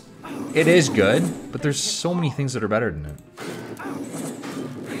 It's just, it is good, but there's so many things that are better than it.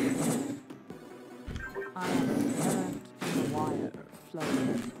 I am the current in the wire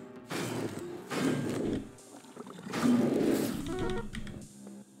flowing.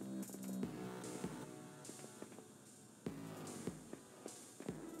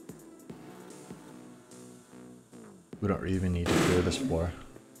 We don't even need to clear this floor.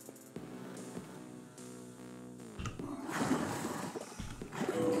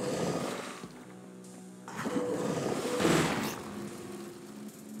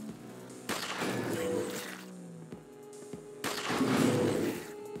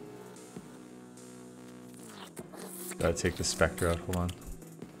 Gotta take the specter out, hold on.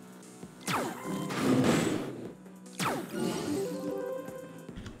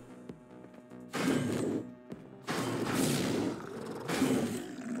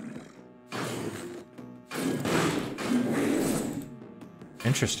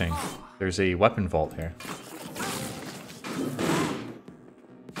 Interesting. There's a weapon vault here.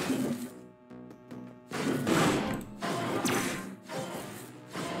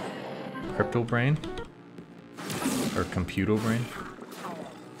 Crypto brain? Or computer brain?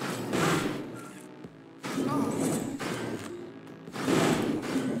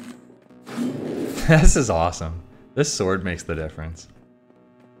 This is awesome. This sword makes the difference.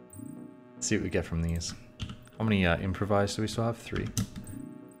 Let's see what we get from these. How many improvised do we still have? 3.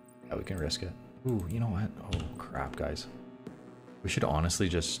 Yeah, we can risk it. Ooh, you know what? Oh, crap, guys. We should honestly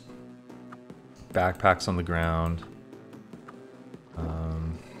just... Backpacks on the ground.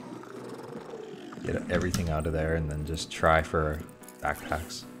 Get everything out of there and then just try for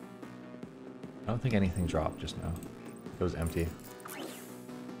backpacks. I don't think anything dropped just now. It was empty.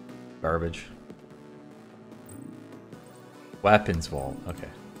 Garbage. Weapons vault. Okay.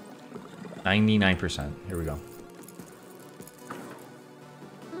 99%. Here we go.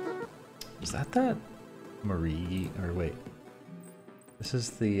 Is that Marie? Or wait. This is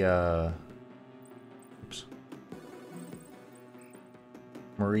the, oops.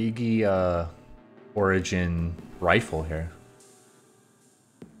 Marigi, origin rifle here.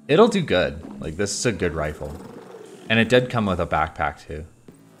 It'll do good. Like, this is a good rifle. And it did come with a backpack, too.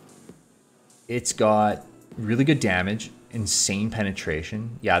 It's got really good damage, insane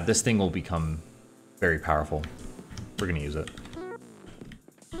penetration. Yeah, this thing will become very powerful. We're gonna use it.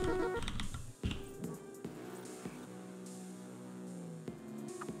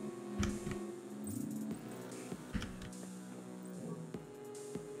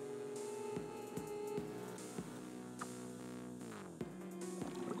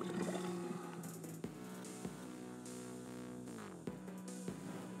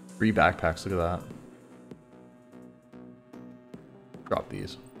 Three backpacks, look at that. Drop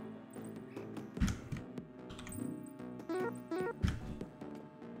these.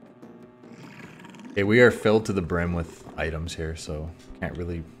 Okay, we are filled to the brim with items here, so can't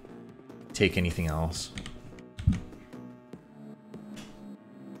really take anything else.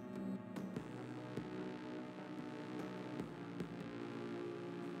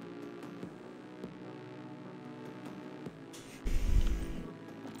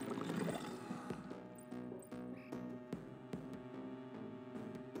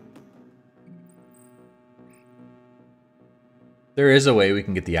 There is a way we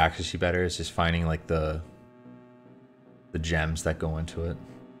can get the accuracy better. It's just finding like the gems that go into it.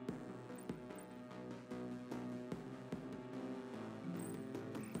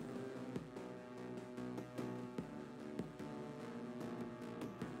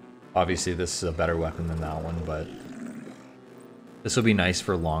 Obviously this is a better weapon than that one, but this will be nice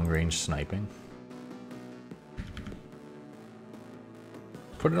for long range sniping.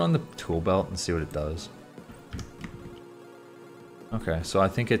 put it on the tool belt and see what it does. Okay, so I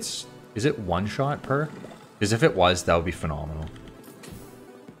think it's... Is it one shot per? Because if it was, that would be phenomenal.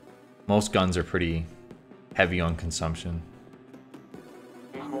 Most guns are pretty heavy on consumption.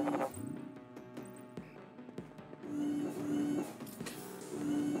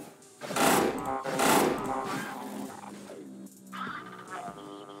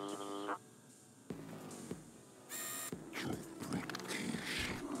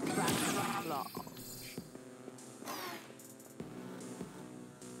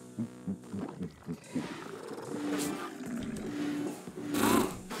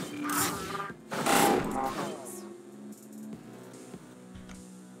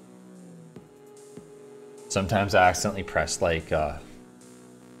 Sometimes I accidentally press like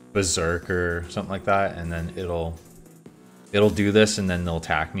berserk or something like that, and then it'll do this, and then they'll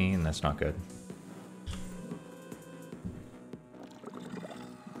attack me, and that's not good.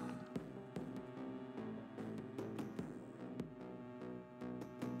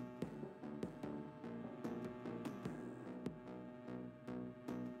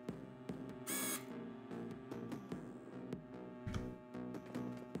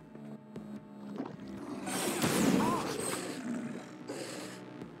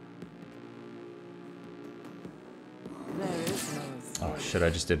 Oh shit, I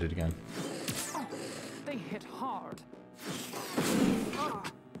just did it again. They hit hard.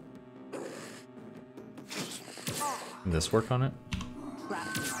 Can this work on it?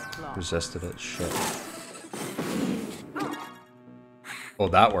 Resisted it. Shit. Oh,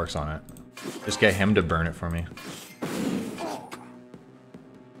 that works on it. Just get him to burn it for me.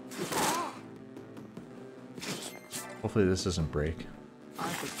 Hopefully this doesn't break.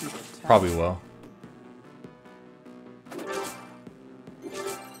 Probably will.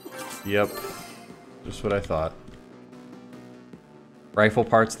 Yep. Just what I thought. Rifle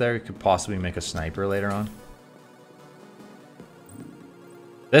parts there. You could possibly make a sniper later on.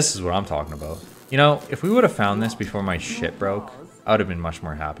 This is what I'm talking about. You know, if we would have found this before my shit broke, I would have been much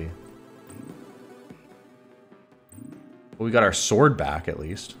more happy. Well, we got our sword back at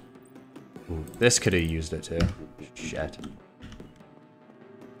least. Ooh, this could have used it too. Shit.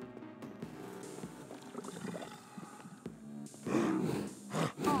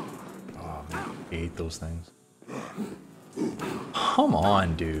 Oh man, I hate those things. Come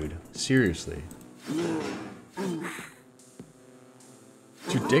on, dude. Seriously.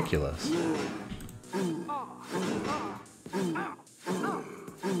 It's ridiculous.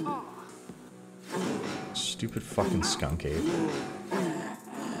 Stupid fucking skunk ape.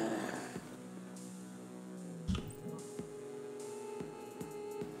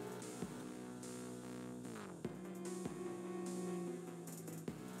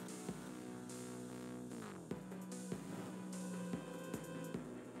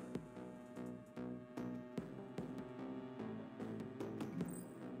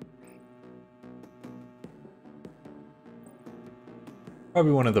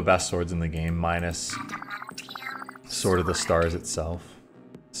 Probably one of the best swords in the game, minus Sword of the Stars itself.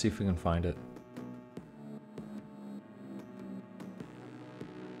 Let's see if we can find it.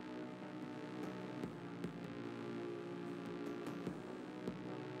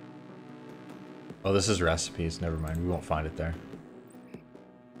 Oh, this is recipes. Never mind. We won't find it there.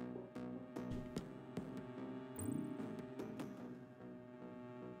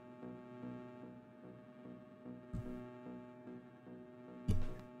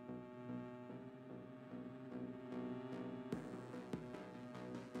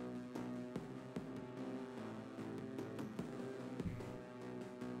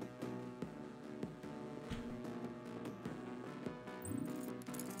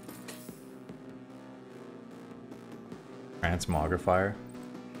 Transmogrifier.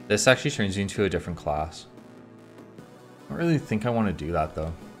 This actually turns you into a different class. I don't really think I want to do that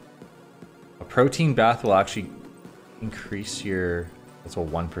though. A protein bath will actually increase your... That's a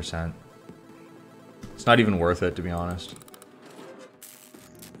 1%. It's not even worth it, to be honest.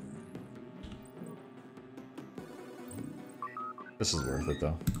 This is worth it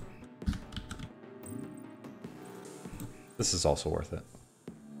though. This is also worth it.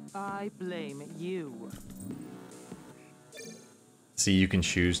 I blame you. See, you can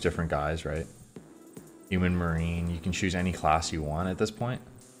choose different guys, right? Human, Marine, you can choose any class you want at this point.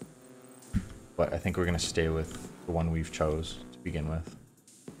 But I think we're going to stay with the one we've chose to begin with.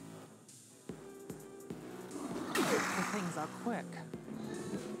 The things are quick.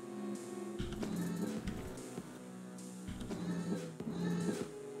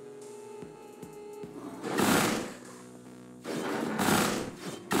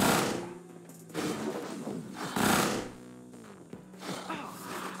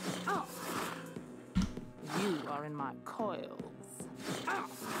 toils. I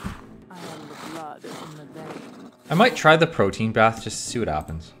am the blood in the veins. I might try the protein bath just to see what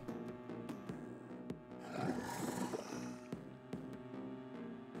happens.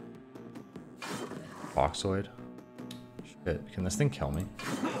 Boxoid. Shit, can this thing kill me?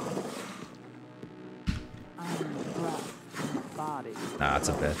 I am the breath in the body. Nah, it's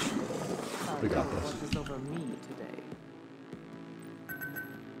a bitch. We got this. What is over me today?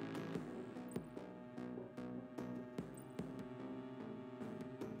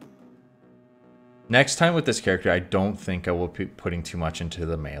 Next time with this character, I don't think I will be putting too much into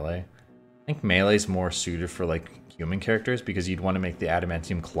the melee. I think melee is more suited for like human characters because you'd want to make the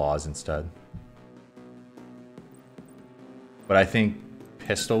adamantium claws instead. But I think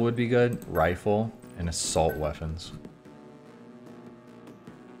pistol would be good, rifle, and assault weapons.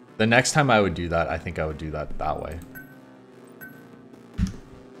 The next time I would do that, I think I would do that way.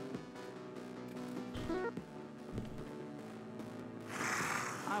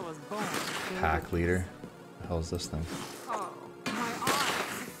 I was born. Pack leader. What the hell is this thing? Oh, my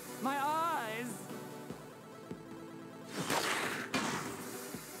eyes! My eyes!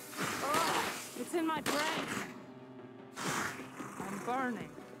 Oh, it's in my brain! I'm burning.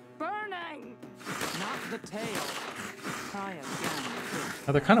 Burning! Not the tail. Try again.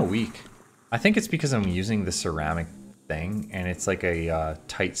 Oh, they're kind of weak. I think it's because I'm using the ceramic thing, and it's like a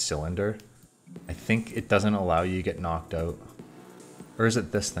tight cylinder. I think it doesn't allow you to get knocked out. Or is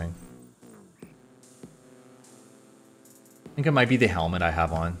it this thing? I think it might be the helmet I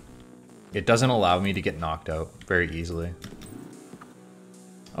have on. It doesn't allow me to get knocked out very easily.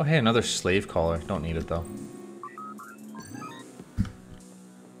 Oh hey, another slave collar. Don't need it though.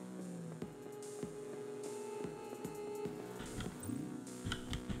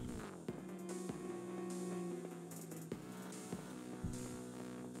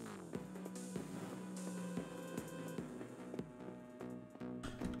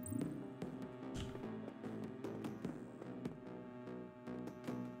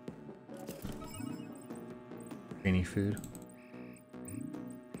 Any food?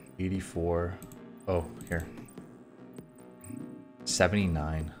 84. Oh, here.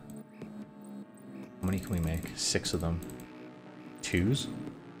 79. How many can we make? 6 of them. 2s?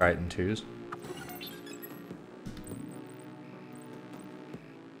 Try it in 2s.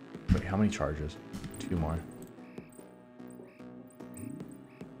 Wait, how many charges? 2 more.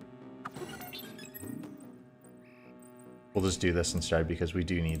 We'll just do this instead because we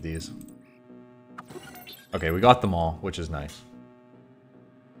do need these. Okay, we got them all, which is nice.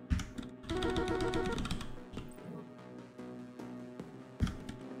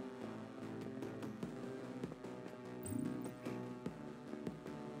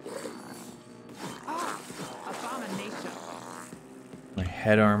 Abomination. My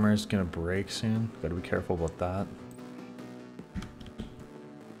head armor is gonna break soon. Gotta be careful about that.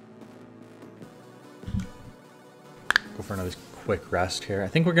 Go for another quick rest here. I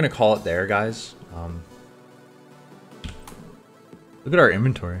think we're gonna call it there, guys. Look at our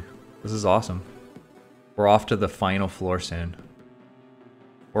inventory. This is awesome. We're off to the final floor soon.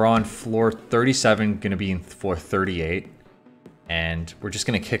 We're on floor 37, gonna be in floor 38. And we're just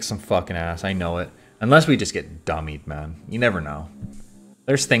gonna kick some fucking ass, I know it. Unless we just get dummied, man. You never know.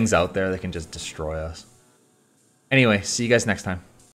 There's things out there that can just destroy us. Anyway, see you guys next time.